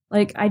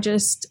 Like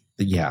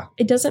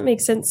it doesn't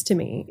make sense to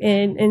me.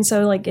 And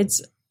so like,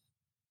 it's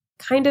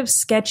kind of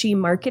sketchy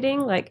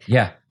marketing. Like,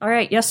 all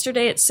right,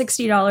 yesterday it's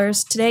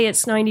 $60, today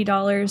it's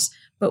 $90,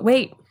 but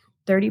wait,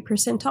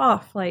 30%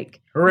 off.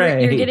 Like,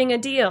 hooray, you're getting a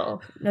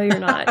deal. No, you're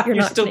not. You're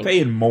not still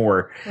paying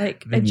more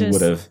like than you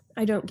would have.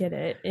 I don't get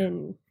it.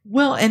 And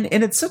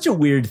it's such a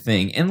weird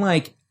thing. And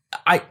like,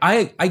 I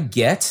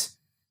get,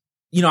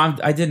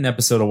 I did an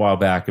episode a while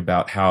back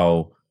about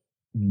how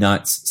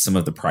nuts some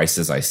of the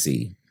prices I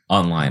see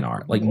online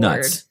are, like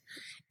nuts.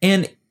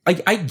 And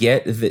like, I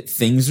get that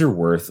things are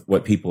worth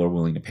what people are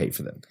willing to pay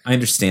for them. I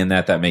understand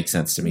that. That makes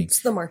sense to me.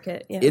 It's the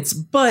market. Yeah.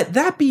 But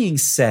that being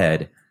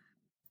said,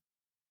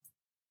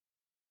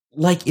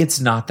 like, it's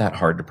not that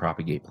hard to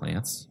propagate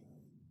plants.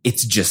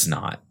 It's just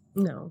not.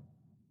 No.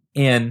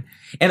 And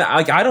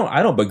I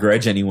don't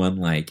begrudge anyone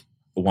like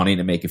wanting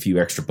to make a few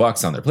extra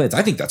bucks on their plants.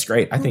 I think that's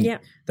great. I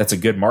think that's a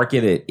good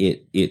market.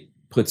 It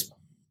puts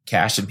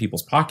cash in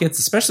people's pockets,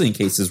 especially in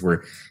cases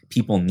where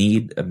people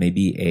need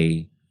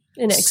maybe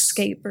an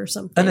escape or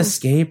something. An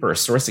escape or a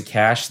source of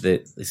cash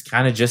that is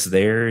kind of just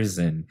theirs.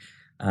 And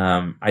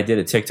I did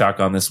a TikTok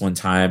on this one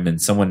time,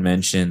 and someone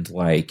mentioned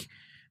like,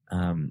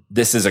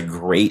 this is a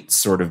great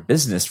sort of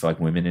business for like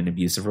women in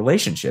abusive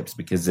relationships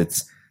because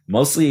it's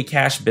mostly a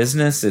cash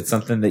business. It's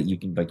something that you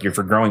can like, you're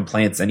for growing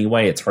plants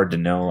anyway. It's hard to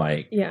know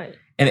like,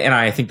 and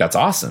I think that's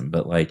awesome.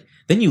 But like,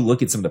 then you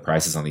look at some of the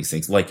prices on these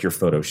things, like your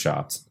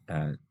photoshopped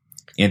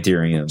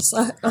anthuriums.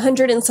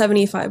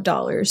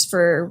 $175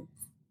 for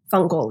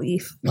fungal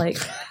leaf. Like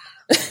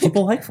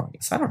people like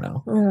fungus. I don't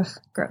know. Ugh,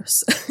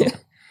 gross.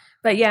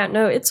 But yeah,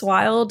 no, it's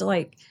wild.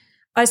 Like,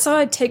 I saw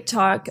a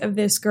TikTok of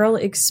this girl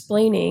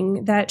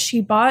explaining that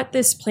she bought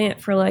this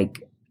plant for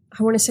like,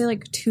 I want to say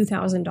like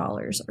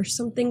 $2,000 or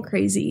something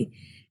crazy.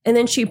 And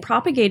then she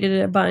propagated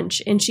it a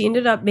bunch and she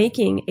ended up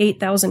making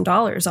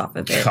 $8,000 off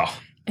of it. Oh.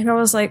 And I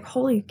was like,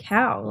 holy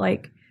cow.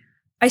 Like,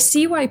 I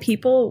see why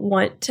people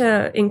want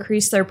to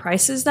increase their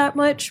prices that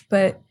much,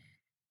 but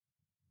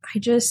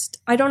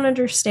I don't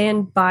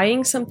understand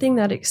buying something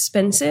that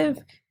expensive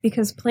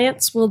because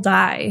plants will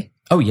die.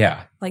 Oh,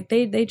 yeah. Like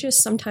they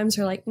just sometimes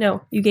are like,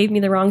 no, you gave me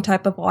the wrong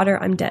type of water.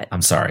 I'm dead.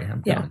 I'm sorry.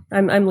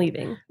 I'm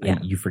leaving. Yeah.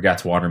 You forgot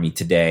to water me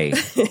today.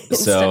 Instead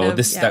So of-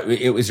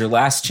 it was your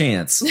last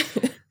chance.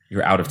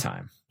 You're out of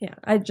time. Yeah.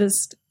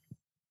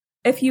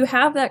 If you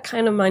have that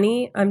kind of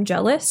money, I'm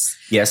jealous.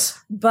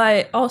 Yes.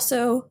 But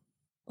also,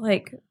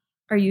 like,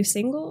 are you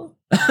single?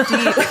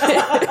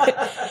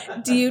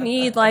 Do you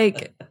need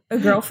like a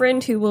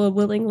girlfriend who will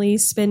willingly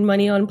spend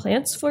money on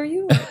plants for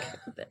you? Like,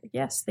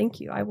 yes, thank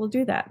you. I will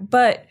do that.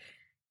 But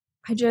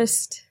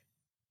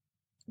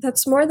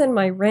that's more than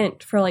my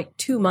rent for like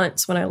 2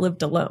 months when I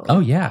lived alone. Oh,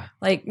 yeah.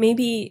 Like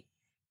maybe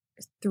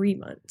 3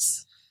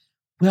 months.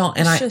 Well,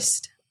 and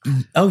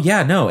oh,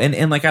 yeah, no.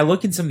 And like I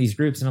look in some of these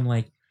groups and I'm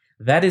like,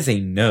 that is a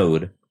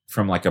node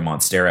from like a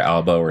Monstera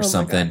alba or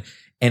something.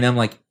 And I'm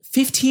like,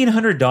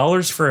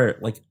 $1,500 for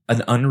like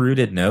an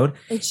unrooted node.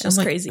 It's just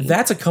like, crazy.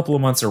 That's a couple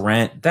of months of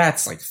rent.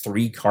 That's like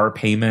 3 car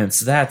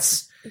payments.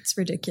 It's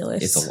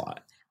ridiculous. It's a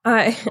lot.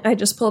 I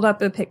just pulled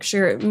up a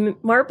picture.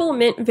 Marble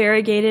mint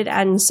variegated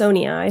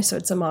Adansonii, so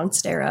it's a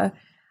Monstera.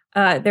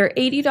 They're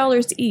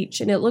 $80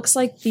 each, and it looks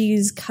like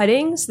these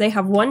cuttings, they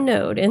have one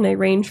node, and they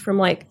range from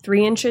like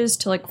 3 inches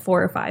to like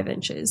 4 or 5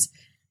 inches.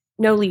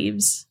 No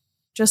leaves,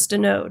 just a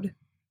node.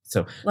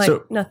 So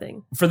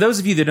nothing. For those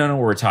of you that don't know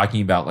what we're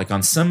talking about, like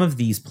on some of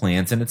these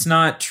plants, and it's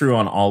not true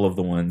on all of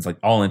the ones, like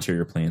all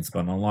interior plants, but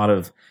on a lot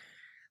of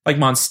like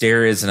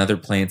Monsteras and other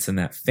plants in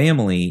that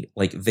family,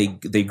 like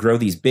they grow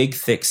these big,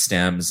 thick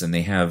stems and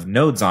they have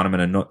nodes on them.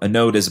 And a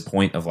node is a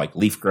point of like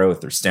leaf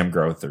growth or stem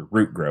growth or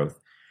root growth.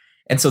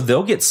 And so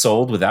they'll get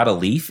sold without a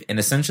leaf. And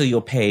essentially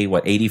you'll pay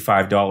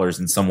 $85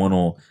 and someone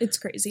will, it's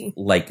crazy,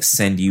 like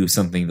send you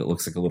something that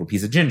looks like a little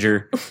piece of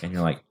ginger. And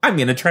you're like, I'm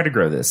going to try to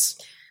grow this.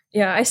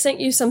 Yeah, I sent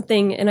you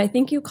something, and I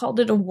think you called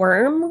it a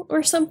worm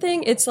or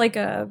something. It's like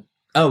a...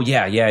 Oh,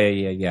 yeah.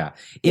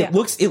 It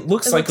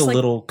looks like a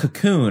little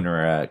cocoon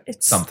or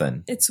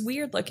something. It's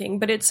weird looking,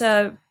 but it's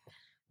a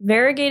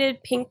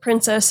variegated pink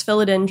princess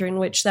philodendron,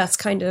 which that's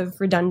kind of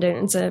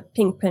redundant. It's a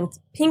pink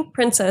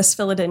princess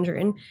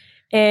philodendron,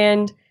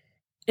 and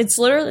it's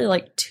literally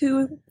like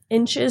 2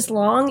 inches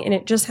long, and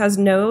it just has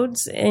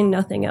nodes and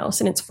nothing else,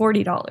 and it's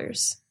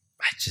 $40.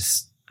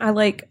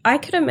 I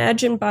could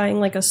imagine buying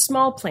like a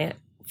small plant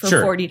for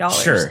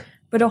 $40. Sure.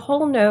 But a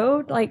whole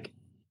node, like,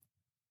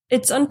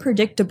 it's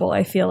unpredictable,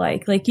 I feel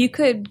like. Like, you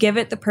could give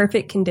it the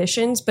perfect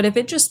conditions, but if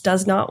it just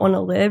does not want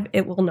to live,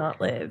 it will not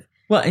live.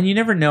 Well, and you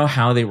never know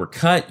how they were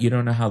cut. You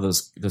don't know how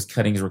those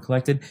cuttings were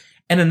collected.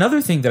 And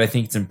another thing that I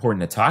think it's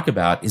important to talk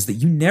about is that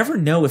you never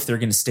know if they're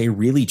going to stay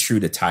really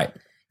true to type.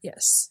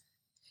 Yes.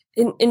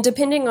 And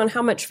depending on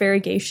how much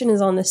variegation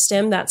is on the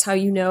stem, that's how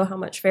you know how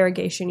much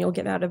variegation you'll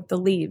get out of the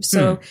leaves.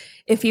 So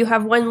if you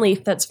have one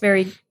leaf that's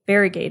very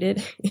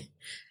variegated...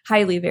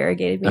 highly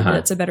variegated, maybe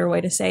that's a better way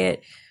to say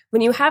it.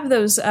 When you have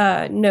those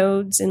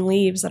nodes and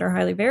leaves that are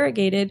highly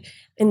variegated,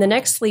 and the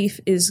next leaf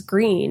is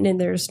green and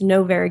there's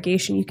no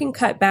variegation, you can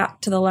cut back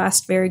to the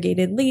last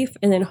variegated leaf,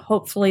 and then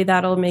hopefully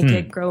that'll make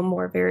it grow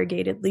more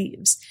variegated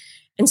leaves.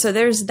 And so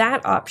there's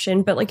that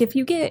option. But like if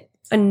you get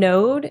a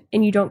node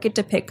and you don't get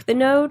to pick the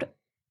node,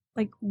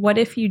 like what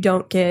if you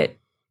don't get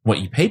what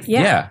you paid for?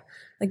 Yeah.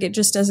 Like it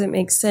just doesn't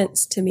make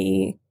sense to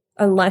me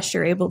unless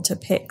you're able to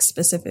pick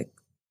specific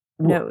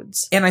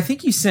nodes. And I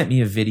think you sent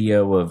me a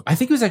video of, I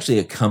think it was actually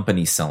a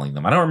company selling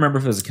them. I don't remember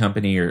if it was a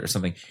company or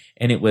something.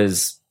 And it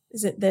was...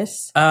 Is it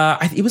this?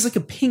 It was like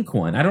a pink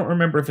one. I don't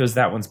remember if it was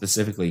that one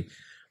specifically.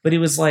 But it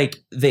was like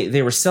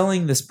they were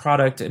selling this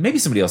product. Maybe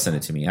somebody else sent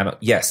it to me.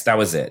 Yes, that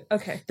was it.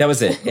 Okay. That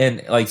was it.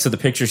 And like, so the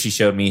picture she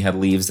showed me had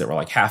leaves that were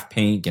like half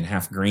pink and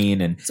half green.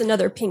 And it's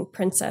another pink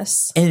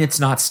princess. And it's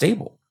not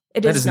stable.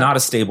 That is not a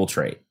stable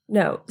trait.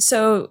 No.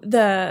 So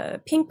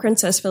the pink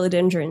princess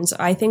philodendrons,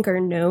 I think,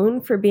 are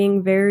known for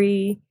being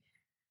very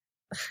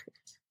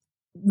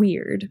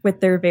weird with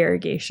their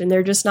variegation.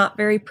 They're just not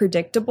very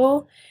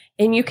predictable.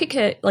 And you could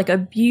get like a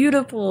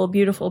beautiful,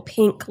 beautiful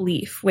pink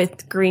leaf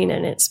with green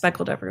in it,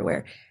 speckled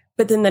everywhere.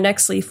 But then the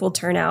next leaf will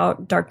turn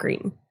out dark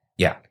green.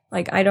 Yeah.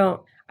 Like I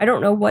don't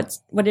know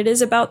what it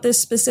is about this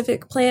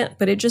specific plant,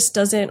 but it just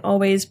doesn't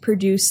always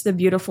produce the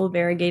beautiful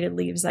variegated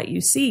leaves that you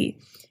see.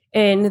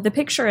 And the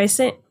picture I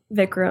sent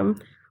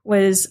Vikram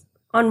was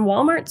on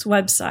Walmart's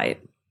website,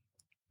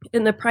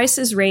 and the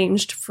prices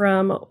ranged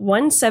from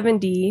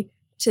 $170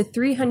 to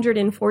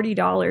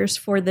 $340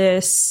 for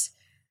this.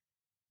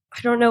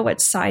 I don't know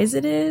what size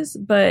it is,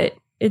 but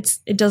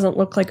it doesn't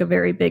look like a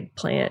very big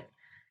plant.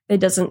 It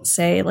doesn't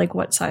say like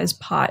what size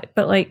pot,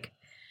 but like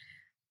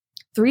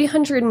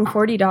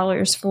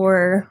 $340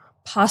 for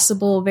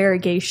possible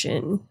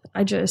variegation.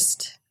 I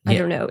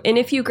don't know. And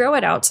if you grow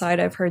it outside,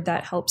 I've heard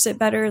that helps it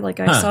better. Like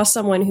I saw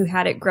someone who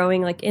had it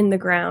growing like in the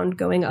ground,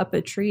 going up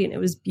a tree, and it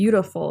was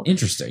beautiful.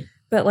 Interesting.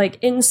 But like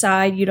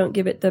inside, you don't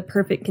give it the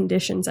perfect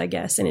conditions, I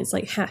guess. And it's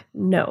like,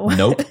 no.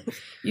 Nope.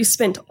 You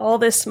spent all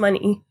this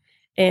money,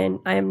 and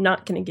I am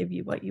not going to give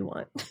you what you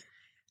want.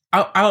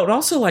 I would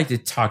also like to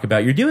talk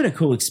about, you're doing a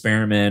cool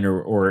experiment,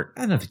 or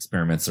I don't know if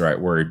experiment's the right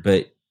word,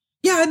 but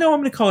Yeah, no, I'm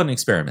going to call it an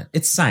experiment.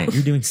 It's science.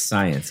 You're doing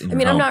science. In I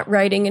mean, I'm not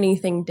writing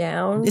anything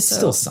down. It's so,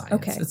 still science.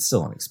 Okay. It's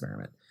still an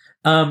experiment.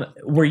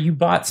 Where you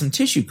bought some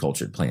tissue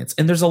cultured plants.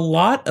 And there's a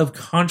lot of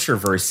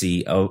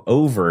controversy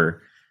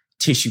over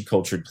tissue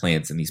cultured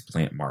plants in these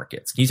plant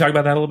markets. Can you talk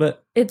about that a little bit?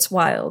 It's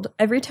wild.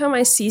 Every time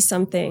I see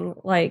something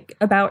like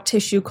about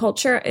tissue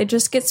culture, it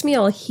just gets me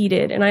all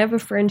heated. And I have a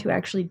friend who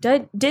actually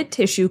did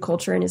tissue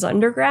culture in his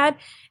undergrad.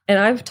 And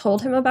I've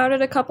told him about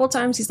it a couple of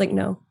times. He's like,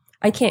 no,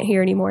 I can't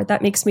hear anymore.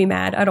 That makes me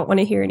mad. I don't want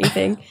to hear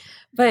anything.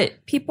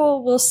 But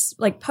people will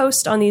like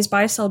post on these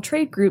buy-sell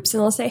trade groups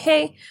and they'll say,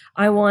 hey,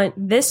 I want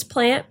this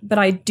plant, but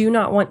I do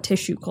not want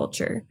tissue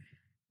culture,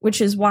 which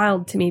is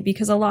wild to me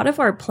because a lot of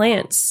our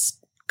plants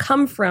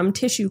come from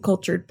tissue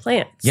cultured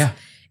plants. Yeah.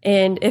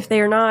 And if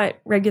they're not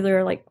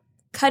regular like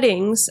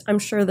cuttings, I'm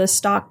sure the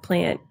stock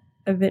plant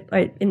of it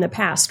in the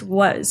past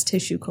was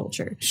tissue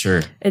culture.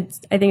 Sure. I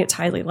think it's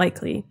highly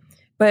likely.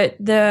 But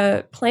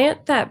the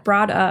plant that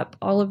brought up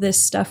all of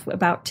this stuff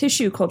about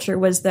tissue culture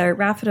was the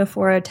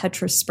Rhaphidophora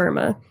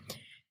tetrasperma.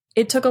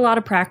 It took a lot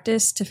of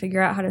practice to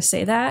figure out how to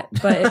say that,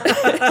 but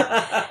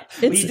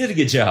well, you did a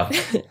good job.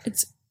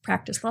 It's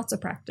practice, lots of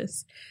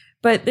practice.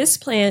 But this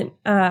plant,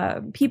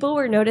 people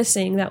were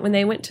noticing that when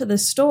they went to the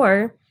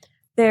store,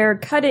 their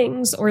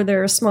cuttings or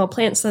their small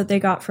plants that they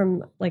got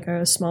from like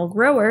a small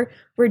grower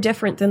were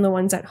different than the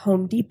ones at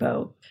Home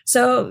Depot.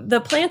 So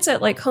the plants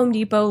at like Home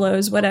Depot,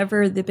 Lowe's,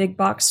 whatever, the big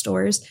box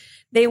stores,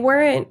 they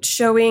weren't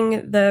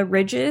showing the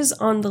ridges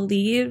on the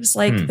leaves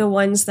like the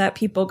ones that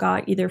people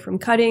got either from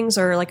cuttings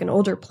or like an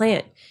older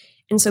plant.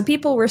 And so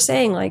people were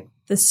saying like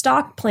the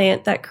stock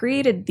plant that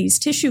created these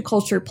tissue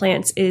culture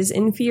plants is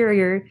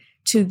inferior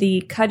to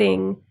the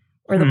cutting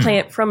or the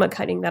plant from a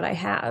cutting that I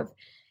have.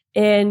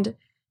 And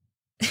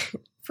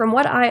from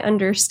what I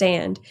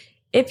understand,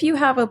 if you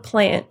have a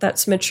plant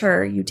that's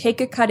mature, you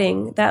take a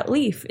cutting, that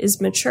leaf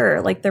is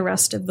mature like the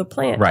rest of the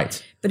plant.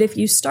 Right. But if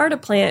you start a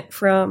plant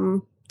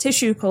from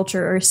tissue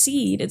culture or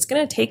seed, it's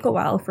going to take a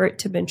while for it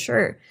to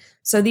mature.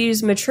 So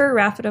these mature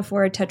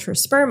Rhaphidophora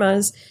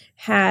tetraspermas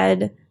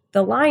had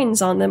the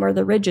lines on them or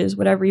the ridges,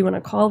 whatever you want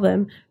to call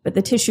them, but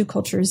the tissue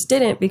cultures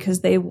didn't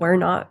because they were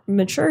not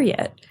mature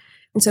yet.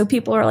 And so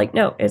people are like,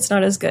 no, it's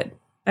not as good.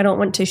 I don't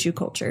want tissue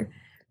culture,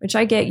 which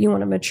I get. You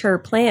want a mature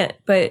plant,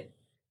 but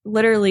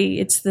literally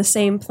it's the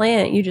same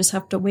plant. You just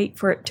have to wait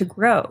for it to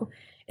grow.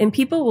 And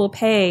people will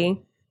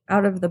pay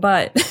out of the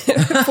butt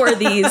for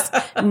these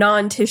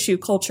non-tissue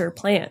culture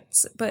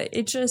plants. But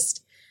it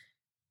just,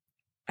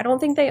 I don't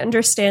think they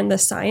understand the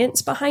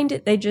science behind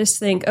it. They just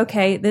think,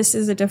 okay, this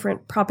is a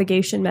different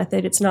propagation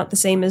method. It's not the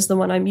same as the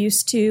one I'm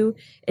used to.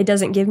 It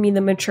doesn't give me the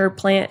mature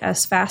plant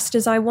as fast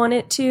as I want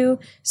it to.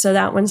 So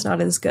that one's not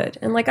as good.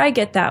 And like, I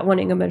get that,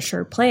 wanting a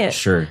mature plant.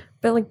 Sure.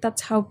 But like,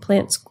 that's how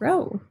plants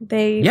grow.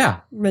 They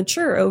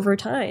mature over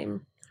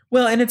time.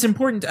 Well, and it's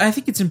important. I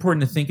think it's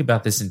important to think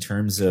about this in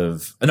terms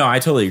of, no, I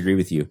totally agree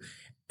with you.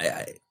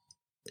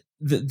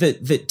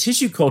 The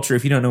tissue culture,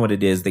 if you don't know what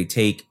it is, they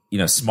take,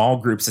 small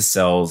groups of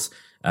cells,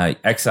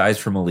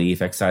 excised from a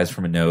leaf, excised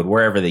from a node,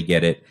 wherever they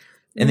get it,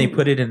 and they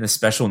put it in a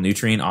special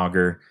nutrient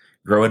auger,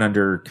 grow it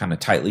under kind of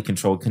tightly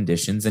controlled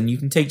conditions, and you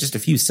can take just a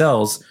few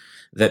cells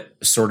that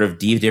sort of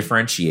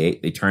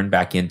de-differentiate. They turn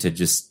back into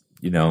just,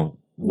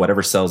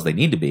 whatever cells they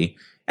need to be,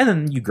 and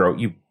then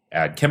you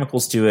add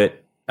chemicals to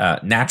it,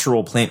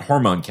 natural plant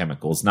hormone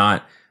chemicals,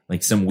 not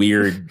like some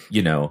weird,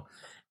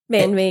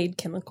 man-made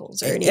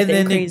chemicals or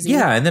anything crazy.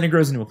 Yeah, and then it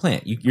grows into a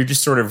plant. You're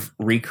just sort of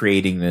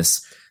recreating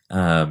this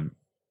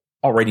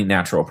already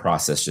natural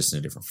process just in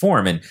a different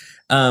form.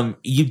 And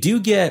you do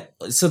get,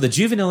 so the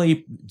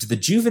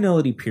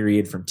juvenility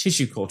period from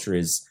tissue culture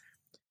is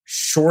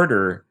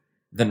shorter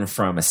than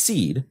from a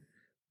seed,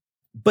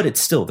 but it's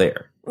still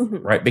there.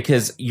 Right?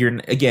 Because you're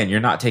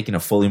not taking a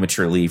fully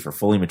mature leaf or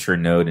fully mature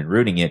node and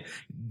rooting it.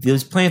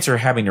 Those plants are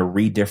having to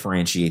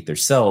re-differentiate their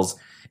cells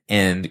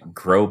and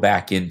grow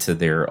back into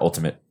their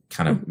ultimate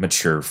kind of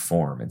mature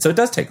form. And so it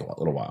does take a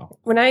little while.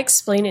 When I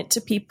explain it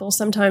to people,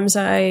 sometimes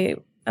I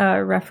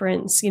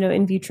reference,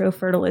 in vitro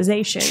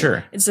fertilization.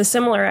 Sure. It's a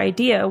similar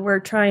idea.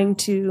 We're trying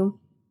to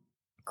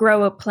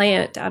grow a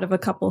plant out of a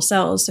couple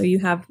cells. So you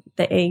have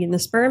the egg and the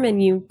sperm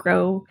and you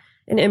grow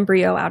an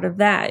embryo out of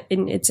that,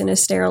 and it's in a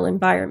sterile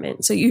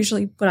environment. So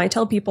usually when I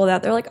tell people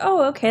that, they're like,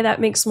 oh, okay, that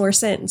makes more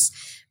sense,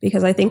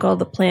 because I think all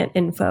the plant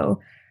info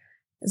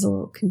is a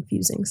little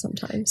confusing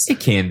sometimes. It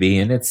can be,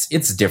 and it's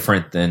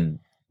different than,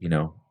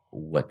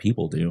 what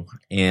people do.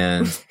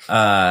 And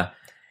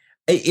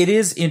it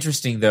is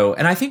interesting though,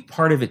 and I think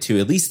part of it too,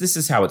 at least this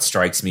is how it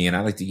strikes me, and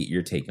I'd like to get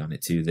your take on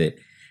it too, that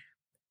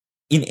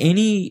in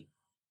any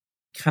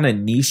kind of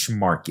niche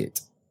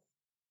market,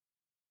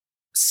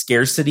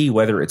 scarcity,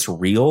 whether it's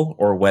real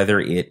or whether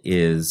it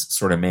is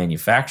sort of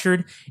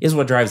manufactured, is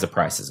what drives the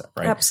prices up,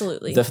 right?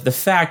 Absolutely. The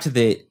fact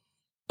that,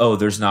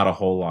 there's not a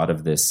whole lot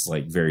of this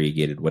like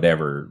variegated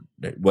whatever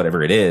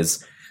it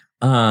is,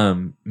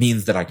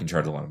 means that I can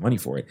charge a lot of money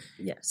for it.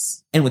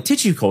 Yes. And with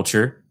tissue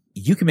culture,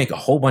 you can make a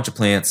whole bunch of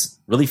plants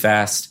really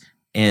fast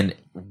and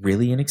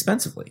really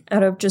inexpensively.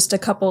 Out of just a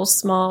couple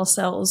small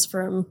cells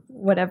from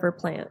whatever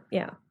plant.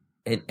 Yeah.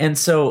 And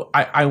so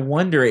I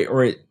wonder,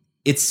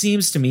 it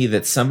seems to me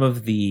that some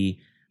of the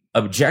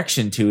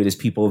objection to it is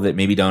people that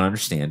maybe don't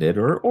understand it,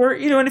 or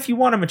and if you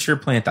want a mature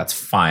plant, that's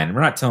fine.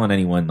 We're not telling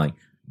anyone like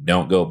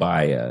don't go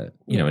buy a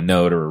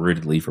node or a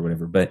rooted leaf or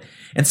whatever.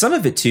 And some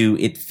of it too,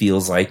 it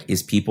feels like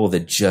is people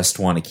that just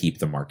want to keep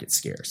the market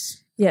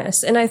scarce.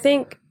 Yes, and I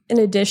think in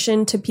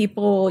addition to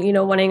people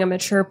wanting a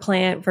mature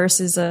plant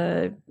versus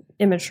a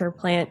immature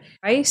plant,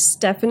 price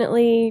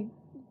definitely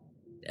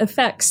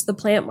affects the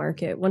plant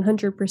market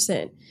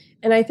 100%.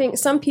 And I think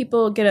some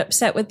people get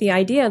upset with the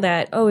idea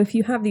that, if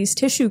you have these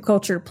tissue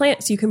culture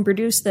plants, you can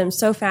produce them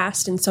so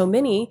fast and so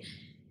many,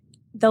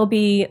 they'll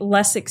be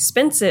less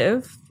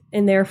expensive.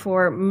 And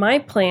therefore, my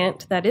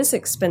plant that is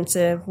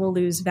expensive will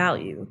lose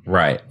value.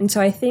 Right. And so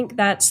I think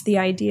that's the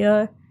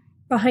idea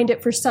behind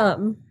it for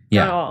some.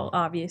 Yeah. Not all,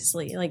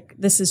 obviously. Like,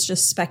 this is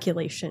just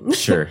speculation.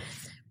 Sure.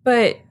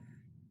 But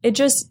it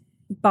just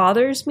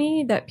bothers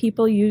me that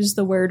people use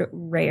the word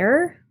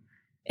rare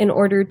in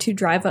order to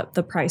drive up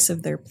the price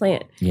of their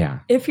plant. Yeah.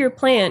 If your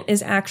plant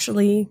is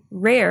actually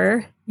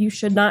rare, you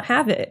should not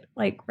have it.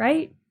 Like,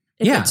 right?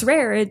 If it's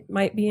rare, it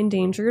might be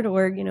endangered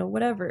or,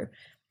 whatever.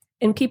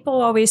 And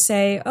people always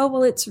say, oh,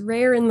 well, it's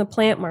rare in the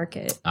plant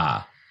market.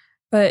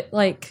 But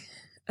like,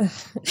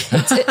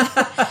 it's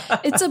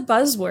a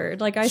buzzword.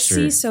 Like I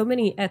see so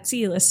many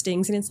Etsy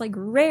listings and it's like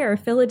rare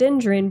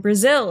philodendron,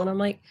 Brazil. And I'm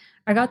like,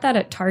 I got that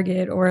at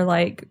Target or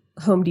like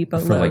Home Depot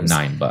for Lowe's.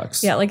 like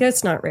 $9. Yeah, like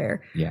that's not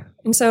rare. Yeah.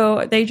 And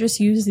so they just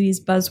use these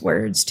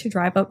buzzwords to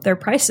drive up their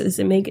prices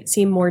and make it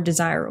seem more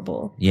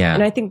desirable. Yeah.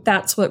 And I think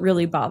that's what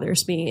really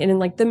bothers me. And in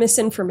like the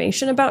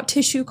misinformation about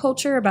tissue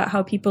culture, about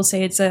how people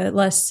say it's a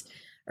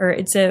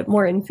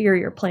more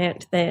inferior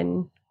plant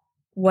than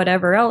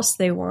whatever else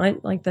they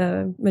want, like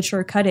the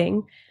mature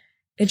cutting.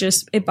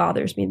 It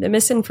bothers me. The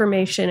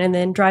misinformation and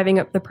then driving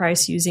up the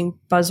price using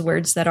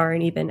buzzwords that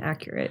aren't even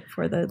accurate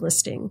for the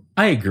listing.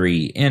 I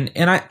agree. And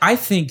I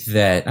think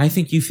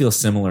you feel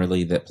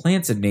similarly that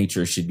plants in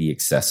nature should be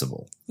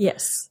accessible.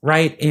 Yes.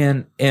 Right.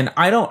 And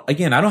I don't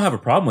have a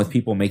problem with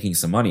people making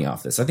some money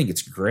off this. I think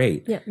it's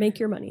great. Yeah. Make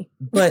your money.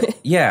 But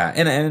yeah.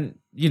 And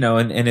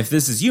if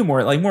this is you,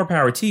 more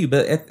power to you.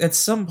 But at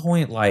some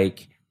point,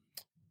 like,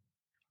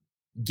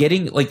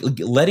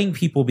 letting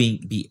people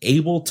be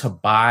able to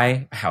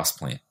buy a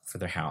houseplant for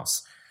their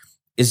house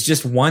is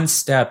just one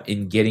step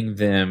in getting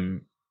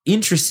them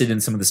interested in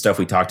some of the stuff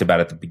we talked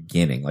about at the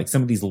beginning, like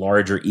some of these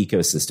larger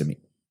ecosystem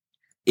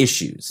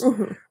issues.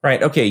 Mm-hmm.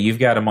 Right? Okay, you've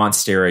got a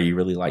monstera you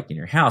really like in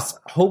your house.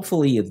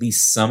 Hopefully, at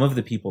least some of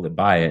the people that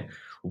buy it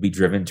will be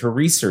driven to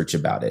research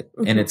about it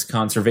and its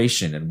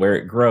conservation and where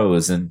it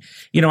grows. And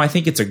I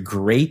think it's a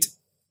great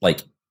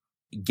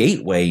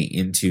gateway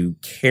into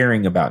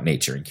caring about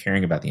nature and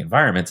caring about the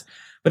environment.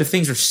 But if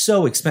things are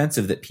so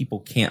expensive that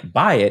people can't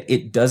buy it,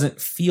 it doesn't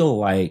feel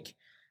like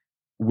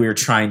we're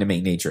trying to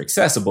make nature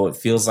accessible. It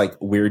feels like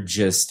we're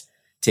just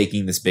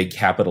taking this big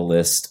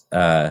capitalist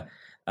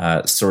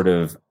sort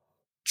of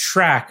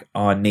track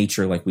on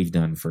nature like we've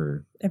done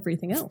for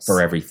everything else.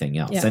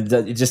 Yeah. And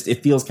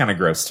it feels kind of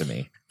gross to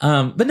me.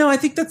 But no, I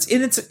think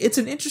it's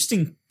an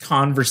interesting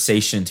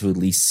conversation to at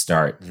least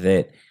start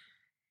that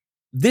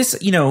this,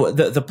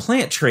 the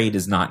plant trade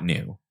is not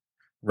new,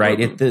 right?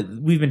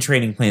 Mm-hmm. We've been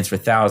trading plants for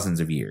thousands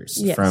of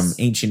years, from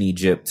ancient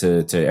Egypt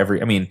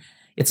to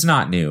it's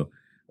not new,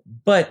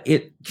 but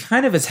it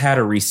kind of has had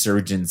a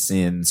resurgence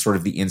in sort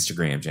of the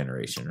Instagram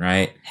generation,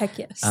 right? Heck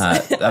yes.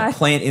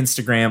 Plant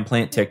Instagram,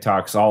 plant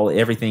TikToks,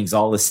 everything's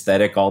all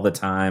aesthetic all the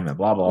time and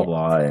blah, blah,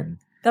 blah. And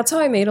that's how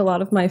I made a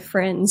lot of my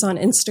friends on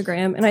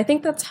Instagram. And I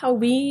think that's how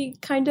we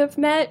kind of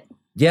met.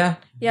 Yeah.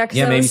 Yeah,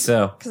 maybe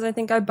so. Because I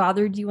think I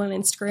bothered you on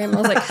Instagram. I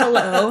was like,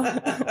 hello,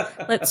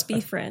 let's be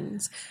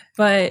friends.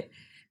 But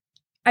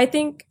I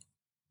think,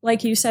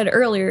 like you said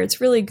earlier,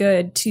 it's really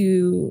good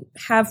to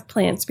have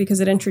plants because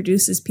it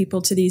introduces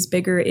people to these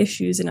bigger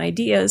issues and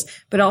ideas,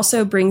 but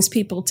also brings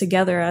people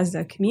together as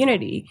a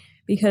community.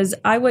 Because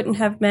I wouldn't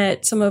have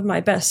met some of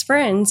my best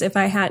friends if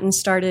I hadn't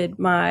started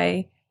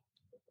my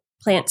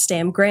Plant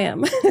Stam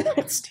Gram.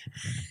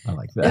 I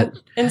like that.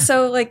 And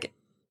so,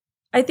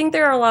 I think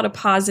there are a lot of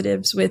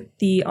positives with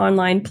the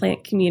online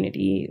plant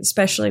community,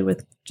 especially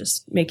with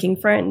just making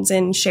friends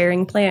and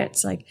sharing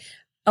plants. Like,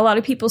 a lot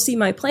of people see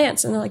my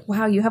plants and they're like,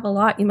 wow, you have a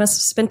lot. You must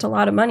have spent a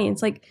lot of money. And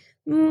it's like,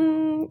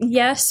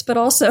 yes, but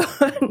also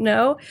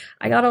no.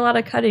 I got a lot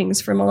of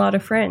cuttings from a lot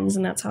of friends,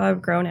 and that's how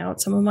I've grown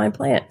out some of my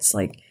plants.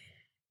 Like,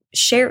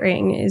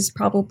 sharing is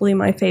probably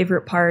my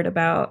favorite part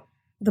about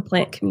the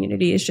plant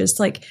community, is just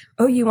like,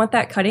 oh, you want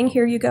that cutting?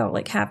 Here you go.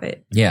 Like, have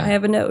it. Yeah. I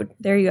have a node.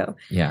 There you go.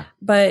 Yeah.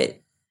 But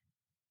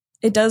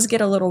it does get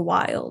a little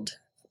wild,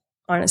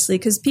 honestly,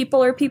 because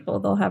people are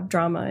people. They'll have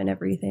drama and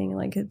everything.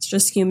 Like, it's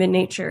just human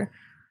nature.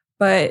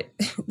 But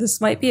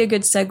this might be a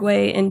good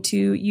segue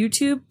into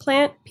YouTube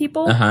plant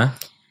people. Uh-huh.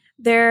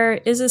 There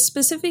is a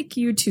specific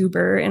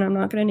YouTuber, and I'm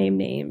not going to name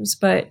names,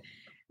 but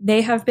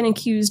they have been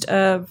accused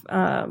of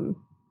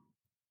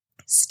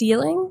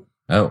stealing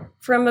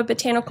from a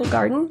botanical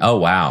garden. Oh,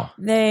 wow.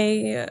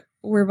 They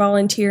were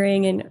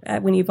volunteering,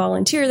 and when you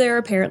volunteer there,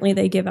 apparently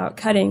they give out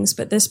cuttings.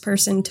 But this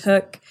person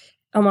took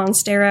a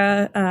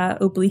Monstera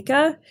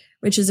obliqua,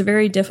 which is a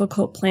very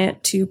difficult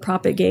plant to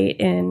propagate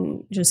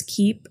and just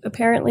keep,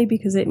 apparently,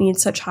 because it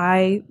needs such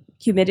high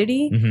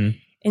humidity. Mm-hmm.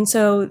 And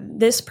so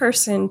this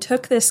person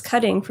took this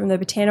cutting from the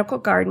botanical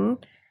garden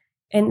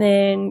and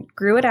then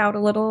grew it out a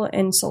little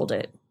and sold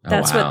it.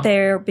 That's what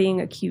they're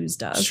being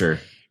accused of. Sure.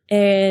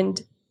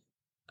 And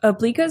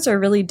obliquas are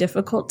really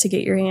difficult to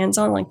get your hands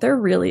on. Like, they're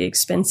really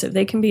expensive.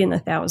 They can be in the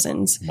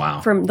thousands.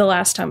 Wow. From the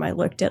last time I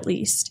looked, at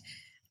least.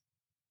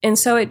 And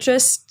so it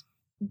just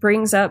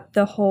brings up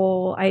the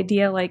whole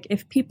idea, like,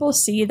 if people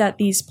see that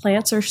these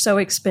plants are so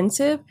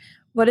expensive,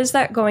 what is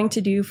that going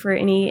to do for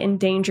any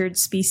endangered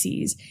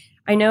species?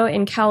 I know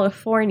in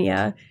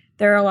California,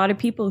 there are a lot of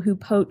people who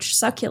poach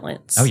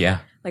succulents. Oh, yeah.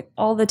 Like,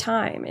 all the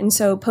time. And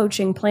so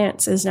poaching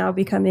plants is now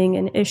becoming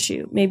an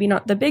issue. Maybe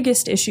not the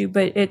biggest issue,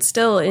 but it's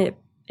still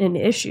an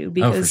issue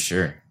because for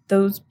sure.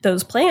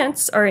 those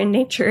plants are in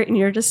nature and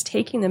you're just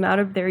taking them out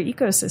of their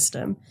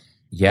ecosystem.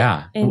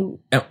 Yeah. And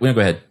go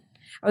ahead.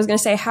 I was going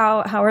to say,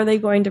 how are they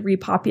going to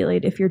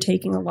repopulate if you're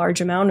taking a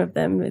large amount of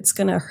them? It's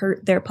going to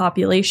hurt their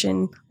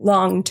population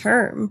long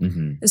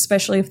term,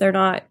 especially if they're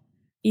not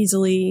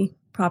easily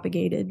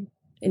propagated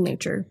in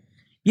nature.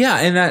 Yeah,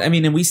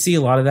 and we see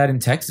a lot of that in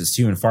Texas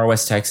too. In far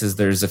west Texas,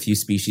 there's a few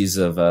species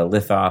of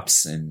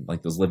lithops and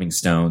like those living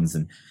stones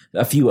and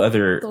a few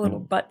other the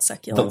little butt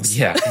succulents.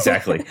 Yeah,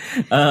 exactly.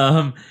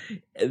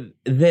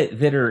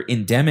 That are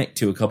endemic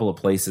to a couple of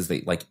places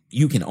that, like,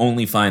 you can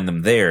only find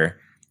them there.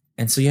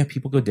 And so, yeah,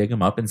 people go dig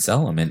them up and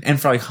sell them,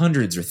 and for like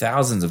hundreds or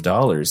thousands of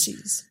dollars,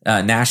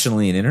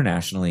 nationally and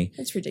internationally.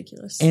 It's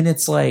ridiculous. And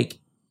it's like,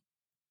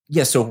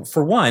 yeah. So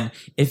for one,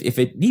 if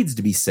it needs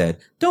to be said,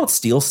 don't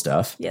steal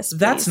stuff. Yes,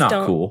 that's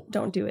not cool.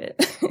 Don't do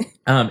it.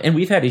 And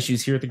we've had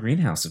issues here at the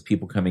greenhouse of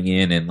people coming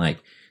in and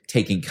like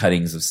taking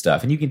cuttings of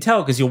stuff, and you can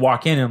tell because you'll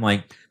walk in and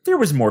like, there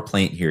was more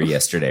plant here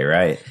yesterday,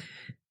 right?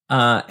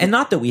 And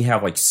not that we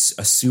have like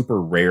a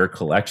super rare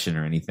collection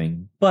or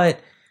anything,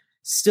 but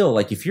still,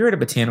 like, if you're at a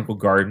botanical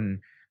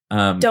garden,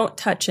 don't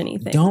touch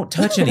anything. Don't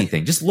touch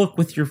anything. Just look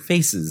with your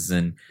faces.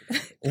 And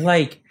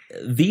like,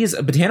 these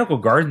botanical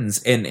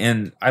gardens,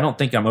 and I don't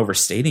think I'm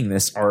overstating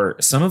this, are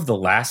some of the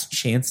last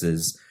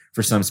chances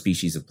for some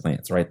species of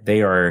plants, right?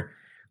 They are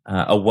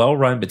a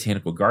well-run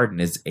botanical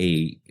garden is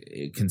a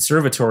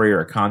conservatory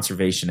or a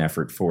conservation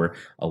effort for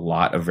a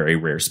lot of very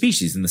rare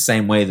species, in the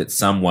same way that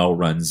some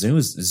well-run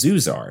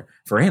zoos are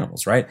for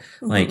animals, right?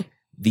 Mm-hmm. Like,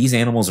 these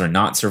animals are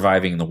not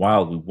surviving in the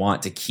wild. We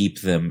want to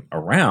keep them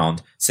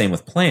around. Same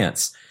with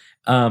plants.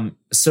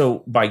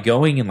 So by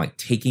going and like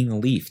taking a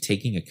leaf,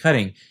 taking a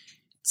cutting,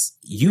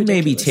 you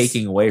may be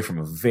taking away from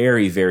a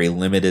very, very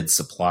limited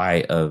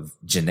supply of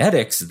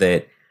genetics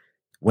that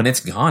when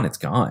it's gone, it's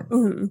gone.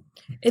 Mm-hmm.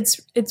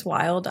 It's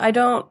wild. I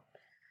don't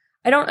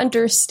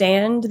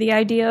understand the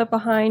idea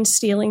behind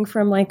stealing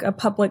from like a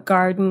public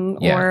garden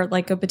or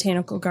like a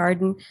botanical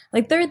garden.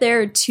 Like, they're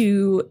there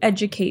to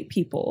educate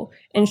people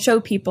and show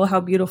people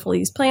how beautiful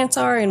these plants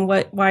are and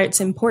why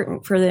it's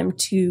important for them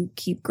to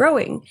keep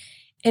growing.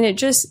 And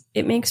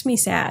it makes me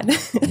sad,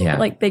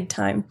 like, big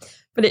time.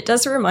 But it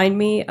does remind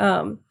me,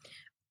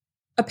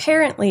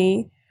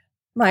 apparently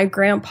my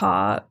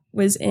grandpa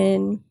was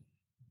in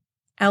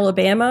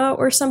Alabama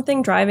or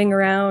something, driving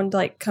around,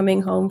 like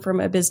coming home from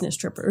a business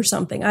trip or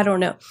something. I don't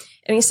know.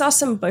 And he saw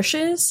some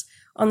bushes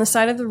on the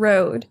side of the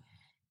road,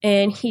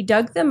 and he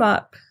dug them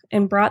up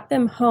and brought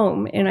them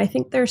home. And I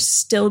think they're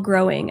still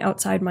growing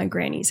outside my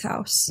granny's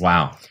house.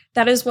 Wow.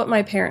 That is what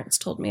my parents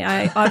told me.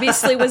 I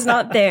obviously was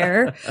not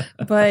there,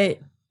 but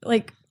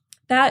like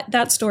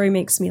that story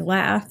makes me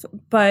laugh,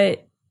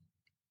 but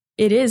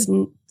it is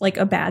like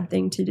a bad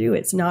thing to do.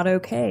 It's not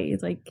okay.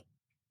 Like,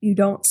 you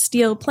don't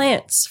steal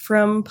plants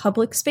from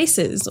public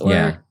spaces,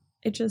 or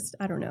it just,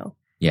 I don't know.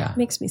 Yeah. It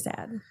makes me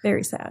sad.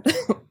 Very sad.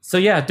 So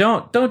yeah,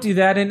 don't do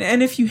that.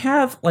 And if you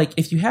have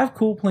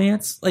cool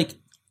plants, like,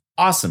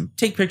 awesome.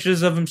 Take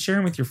pictures of them, share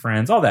them with your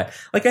friends, all that.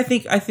 Like, I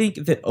think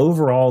that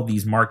overall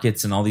these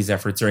markets and all these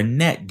efforts are a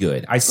net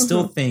good. I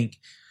still think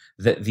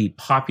that the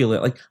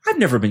popular, like, I've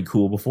never been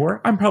cool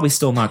before. I'm probably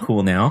still not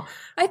cool now.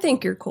 I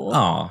think you're cool.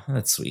 Oh,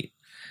 that's sweet.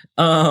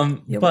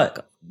 You're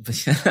welcome.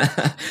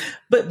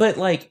 But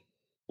like,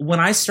 when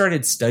I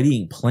started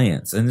studying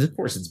plants, and of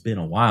course it's been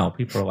a while,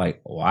 people are like,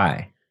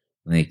 why?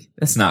 Like,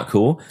 that's not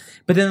cool.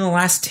 But in the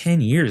last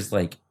 10 years,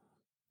 like,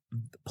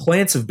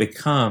 plants have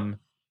become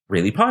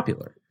really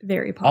popular.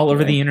 Very popular. All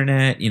over the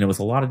internet, with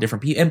a lot of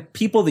different people. And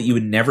people that you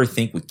would never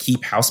think would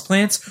keep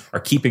houseplants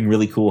are keeping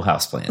really cool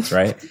houseplants,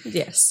 right?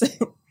 Yes.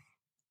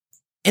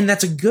 And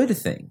that's a good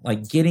thing.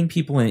 Like, getting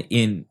people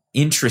in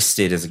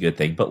interested is a good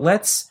thing. But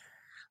let's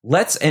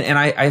and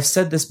I've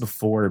said this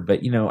before, but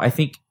I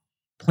think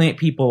plant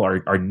people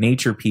are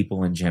nature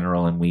people in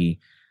general, and we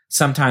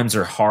sometimes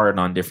are hard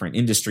on different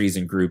industries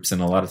and groups, and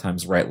a lot of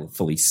times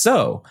rightfully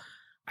so.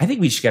 I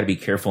think we just got to be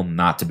careful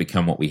not to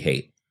become what we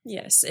hate.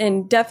 Yes,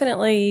 and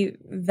definitely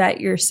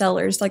vet your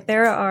sellers. Like,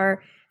 there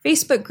are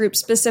Facebook groups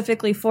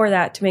specifically for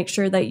that, to make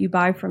sure that you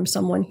buy from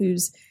someone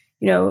who's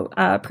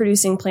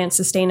producing plants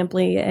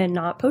sustainably and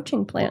not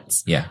poaching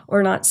plants. Yeah.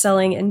 Or not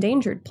selling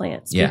endangered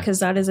plants, because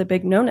that is a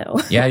big no-no.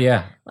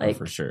 Yeah. Like,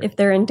 for sure. if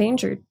they're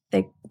endangered,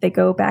 they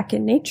go back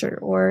in nature,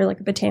 or like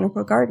a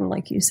botanical garden,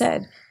 like you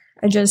said.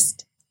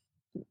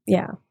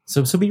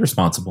 So be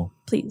responsible.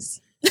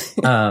 Please.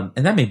 And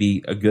that may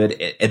be a good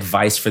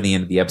advice for the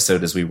end of the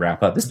episode as we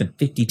wrap up. It's been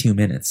 52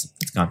 minutes.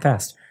 It's gone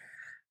fast.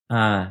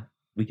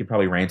 We could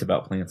probably rant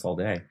about plants all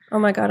day. Oh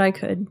my God, I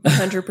could.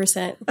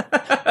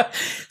 100%.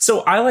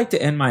 So I like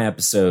to end my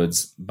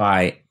episodes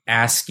by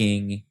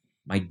asking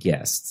my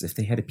guests if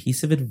they had a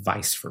piece of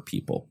advice for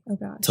people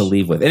to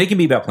leave with. And it can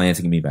be about plants.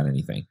 It can be about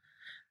anything.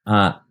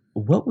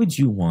 What would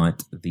you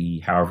want the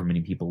however many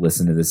people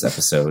listen to this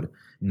episode,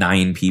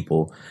 9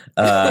 people,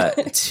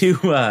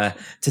 to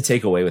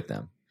take away with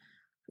them?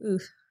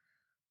 Oof.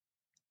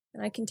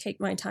 And I can take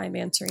my time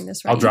answering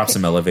this. I'll drop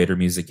some elevator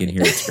music in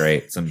here. It's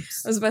great. I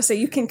was about to say,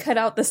 you can cut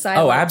out the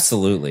silence. Oh,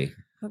 absolutely.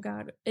 Oh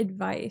God,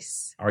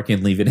 advice. Or I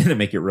can leave it in and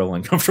make it real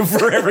uncomfortable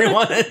for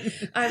everyone.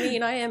 I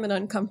mean, I am an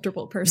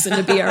uncomfortable person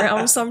to be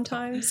around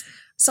sometimes.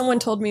 Someone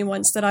told me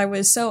once that I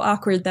was so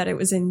awkward that it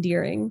was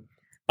endearing.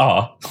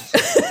 Oh.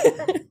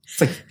 It's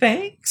like,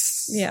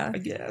 thanks. Yeah. I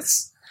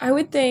guess. I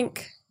would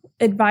think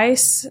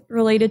advice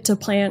related to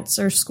plants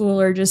or school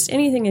or just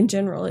anything in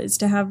general is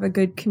to have a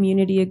good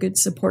community, a good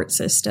support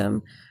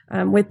system.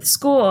 With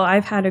school,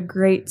 I've had a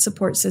great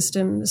support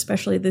system,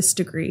 especially this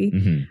degree.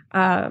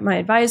 Mm-hmm. My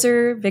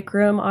advisor,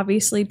 Vikram,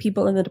 obviously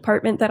people in the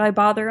department that I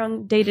bother on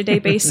a day-to-day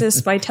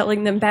basis by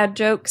telling them bad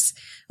jokes.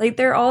 Like,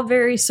 they're all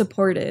very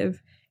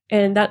supportive,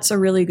 and that's a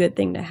really good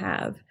thing to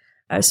have,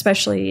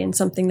 especially in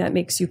something that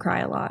makes you cry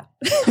a lot.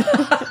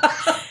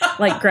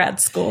 Like grad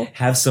school.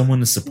 Have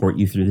someone to support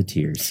you through the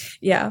tears.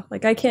 Yeah.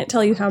 Like, I can't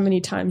tell you how many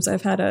times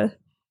I've had a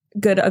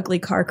good, ugly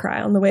car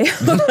cry on the way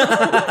home.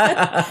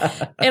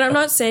 And I'm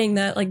not saying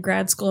that like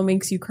grad school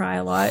makes you cry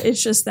a lot.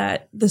 It's just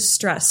that the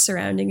stress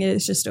surrounding it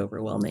is just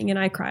overwhelming. And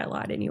I cry a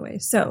lot anyway.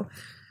 So,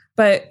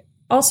 but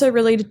also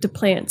related to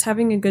plants,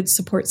 having a good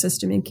support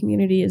system and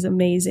community is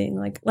amazing.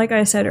 Like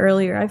I said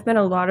earlier, I've met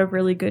a lot of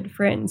really good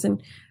friends,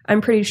 and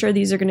I'm pretty sure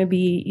these are going to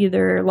be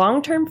either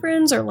long-term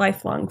friends or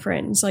lifelong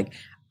friends. Like,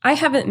 I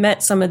haven't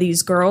met some of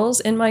these girls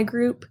in my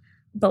group,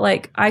 but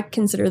like, I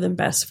consider them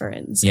best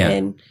friends. Yeah.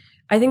 And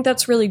I think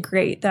that's really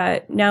great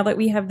that now that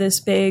we have this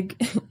big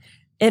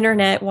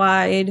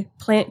internet-wide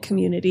plant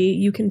community,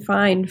 you can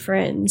find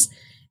friends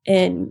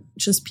and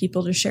just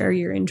people to share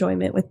your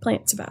enjoyment with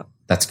plants about.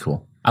 That's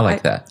cool. I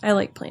like that. I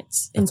like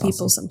plants and That's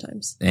people awesome.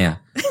 sometimes. Yeah.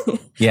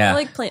 Yeah. I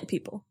like plant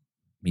people.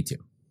 Me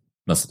too.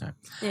 Most of the time.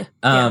 Yeah.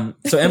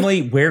 So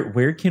Emily,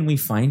 where can we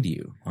find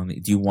you?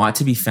 Do you want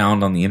to be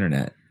found on the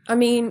internet? I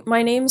mean,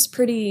 my name's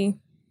pretty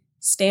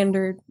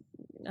standard.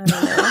 I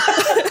don't know.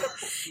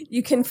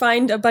 You can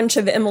find a bunch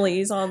of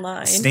Emily's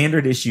online.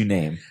 Standard issue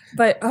name.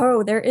 But,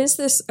 there is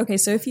this. Okay,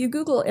 so if you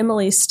Google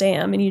Emily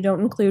Stam and you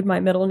don't include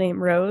my middle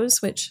name,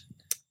 Rose, which,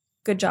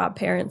 good job,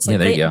 parents. Like,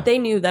 there you go. They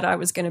knew that I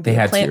was going to be They a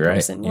had plant to, right?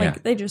 person. Yeah.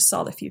 Like, they just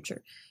saw the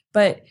future.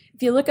 But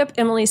if you look up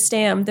Emily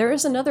Stam, there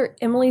is another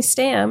Emily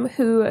Stam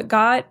who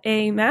got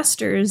a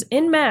master's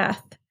in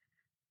math.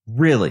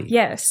 Really?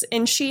 Yes.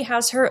 And she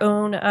has her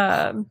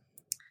own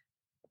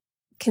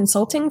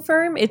consulting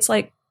firm. It's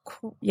like,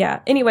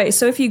 yeah. Anyway,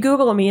 so if you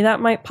Google me, that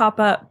might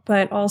pop up.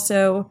 But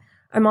also,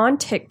 I'm on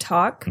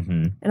TikTok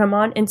and I'm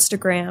on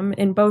Instagram,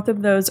 and both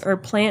of those are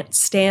Plant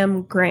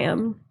Stam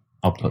Graham.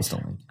 I'll post a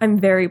link. I'm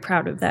very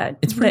proud of that.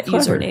 It's pretty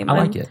clever. Username. I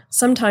like it.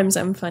 Sometimes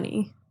I'm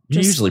funny.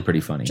 You're usually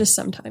pretty funny. Just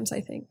sometimes,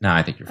 I think. No,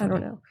 I think you're funny. I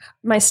don't know.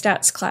 My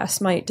stats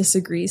class might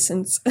disagree,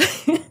 since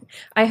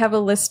I have a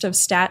list of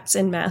stats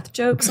and math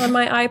jokes on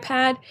my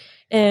iPad.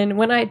 And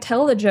when I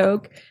tell the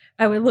joke,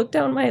 I would look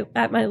down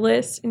at my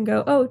list and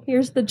go, "Oh,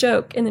 here's the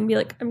joke," and then be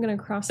like, "I'm going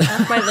to cross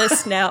off my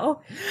list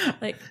now."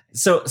 Like,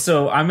 so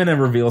I'm going to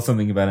reveal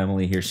something about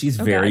Emily here. She's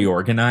very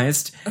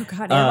organized. Oh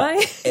God, am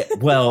I?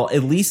 Well,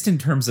 at least in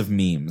terms of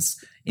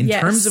memes. In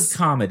terms of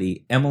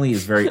comedy, Emily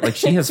is very, like,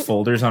 she has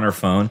folders on her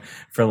phone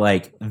for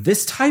like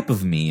this type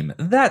of meme,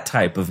 that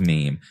type of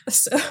meme.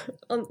 So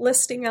I'm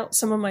listing out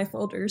some of my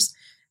folders.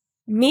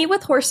 Me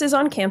with horses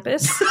on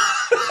campus.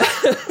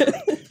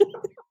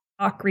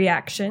 Awk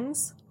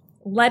reactions.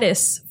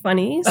 Lettuce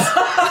funnies.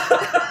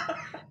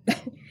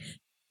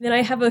 Then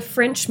I have a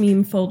French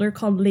meme folder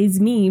called Les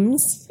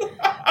Memes.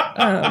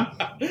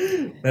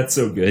 That's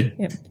so good.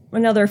 Yeah.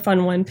 Another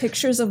fun one.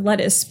 Pictures of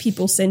lettuce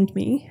people send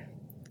me.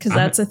 Because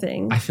that's a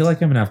thing. I feel like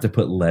I'm going to have to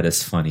put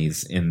lettuce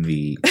funnies in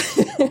the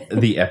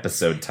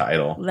episode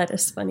title.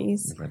 Lettuce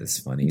funnies. Lettuce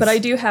funnies. But I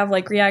do have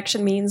like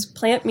reaction memes,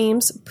 plant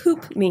memes,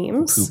 poop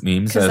memes. Poop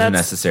memes, as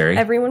necessary.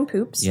 Everyone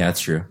poops. Yeah,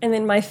 that's true. And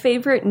then my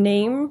favorite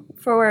name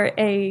for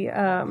a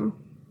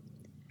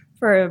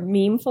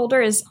meme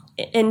folder is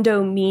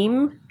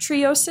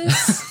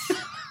endometriosis.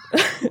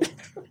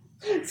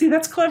 See,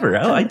 that's clever.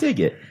 Oh, I dig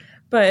it.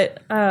 But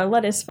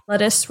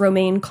lettuce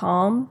romaine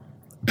calm.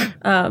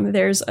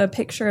 There's a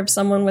picture of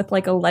someone with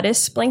like a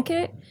lettuce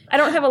blanket. I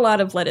don't have a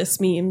lot of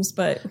lettuce memes,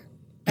 but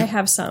I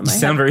have some. You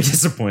sound very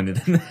disappointed.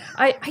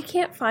 I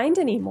can't find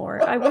any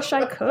more. I wish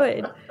I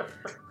could.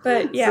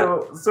 But yeah.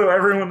 So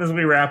everyone, as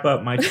we wrap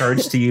up, my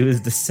charge to you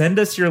is to send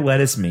us your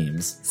lettuce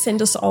memes.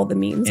 Send us all the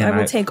memes. And I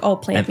will take all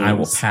plant memes. And I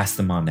will pass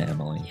them on to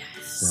Emily.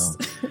 Yes.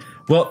 So,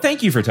 well,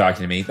 thank you for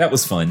talking to me. That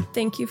was fun.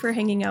 Thank you for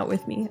hanging out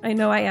with me. I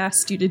know I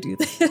asked you to do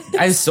this. It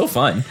was so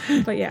fun.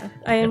 But yeah,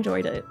 I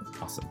enjoyed it.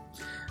 Awesome.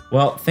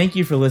 Well, thank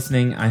you for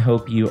listening. I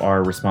hope you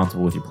are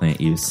responsible with your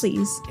plant use.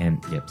 Please.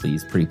 And yeah,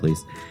 please, pretty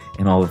please.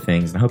 And all the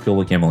things. And I hope you'll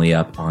look Emily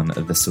up on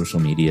the social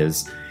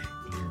medias.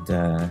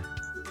 And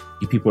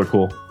you people are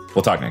cool.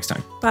 We'll talk next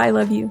time. Bye.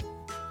 Love you.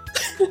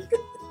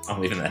 I'm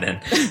leaving that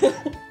in.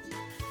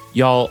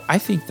 Y'all, I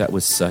think that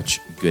was such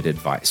good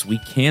advice. We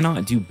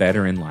cannot do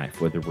better in life,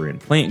 whether we're in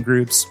plant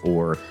groups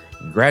or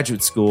in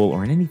graduate school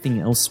or in anything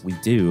else we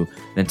do,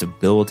 than to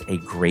build a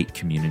great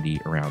community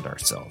around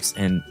ourselves.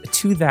 And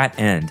to that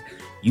end,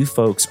 you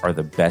folks are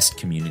the best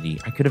community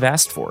I could have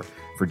asked for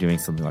doing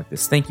something like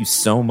this. Thank you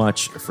so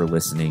much for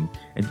listening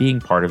and being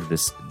part of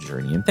this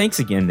journey. And thanks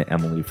again to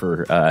Emily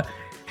for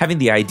having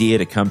the idea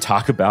to come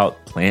talk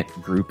about Plant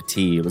Group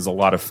Tea. It was a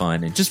lot of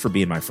fun, and just for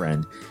being my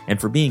friend and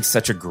for being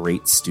such a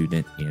great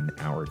student in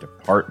our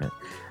department.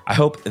 I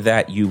hope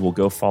that you will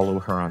go follow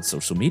her on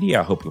social media.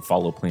 I hope you'll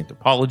follow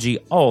Planthropology,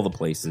 all the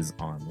places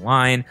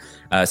online.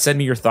 Send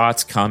me your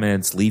thoughts,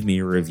 comments, leave me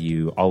a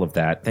review, all of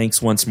that.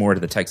 Thanks once more to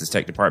the Texas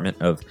Tech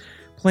Department of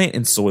Plant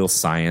and Soil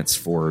Science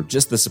for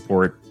just the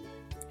support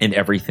and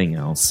everything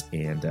else,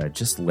 and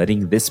just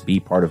letting this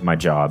be part of my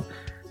job,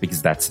 because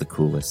that's the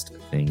coolest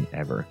thing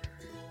ever.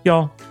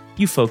 Y'all,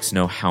 you folks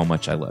know how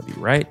much I love you,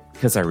 right?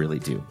 Because I really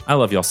do. I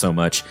love y'all so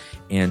much,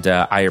 and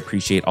I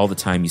appreciate all the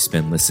time you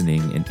spend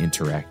listening and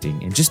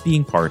interacting and just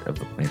being part of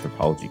the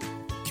Planthropology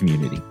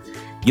community.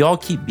 Y'all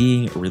keep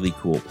being really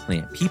cool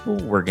plant people.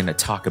 We're going to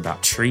talk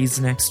about trees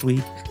next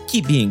week.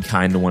 Keep being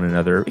kind to one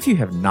another. If you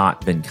have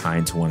not been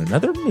kind to one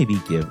another, maybe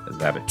give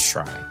that a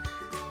try.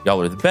 Y'all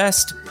are the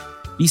best.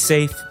 Be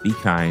safe, be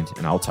kind,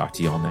 and I'll talk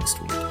to you all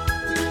next week.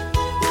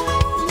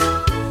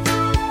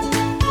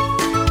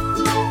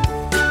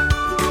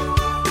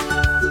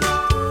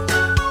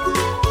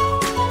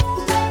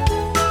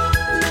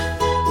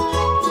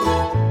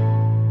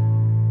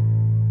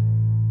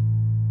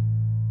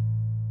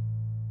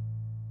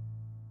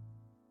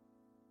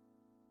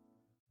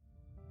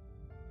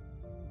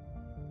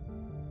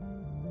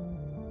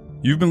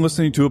 You've been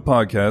listening to a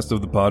podcast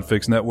of the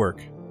Podfix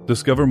Network.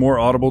 Discover more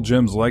audible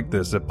gems like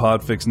this at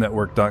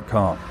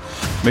podfixnetwork.com.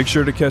 Make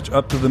sure to catch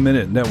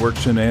up-to-the-minute network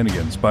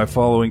shenanigans by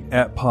following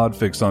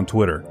 @Podfix on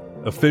Twitter,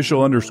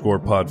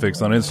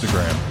 official_Podfix on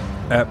Instagram,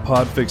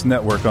 @Podfix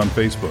Network on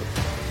Facebook.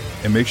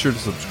 And make sure to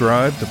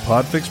subscribe to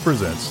Podfix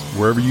Presents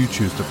wherever you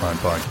choose to find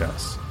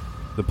podcasts.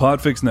 The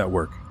Podfix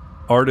Network,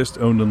 artist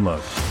owned and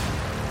loved.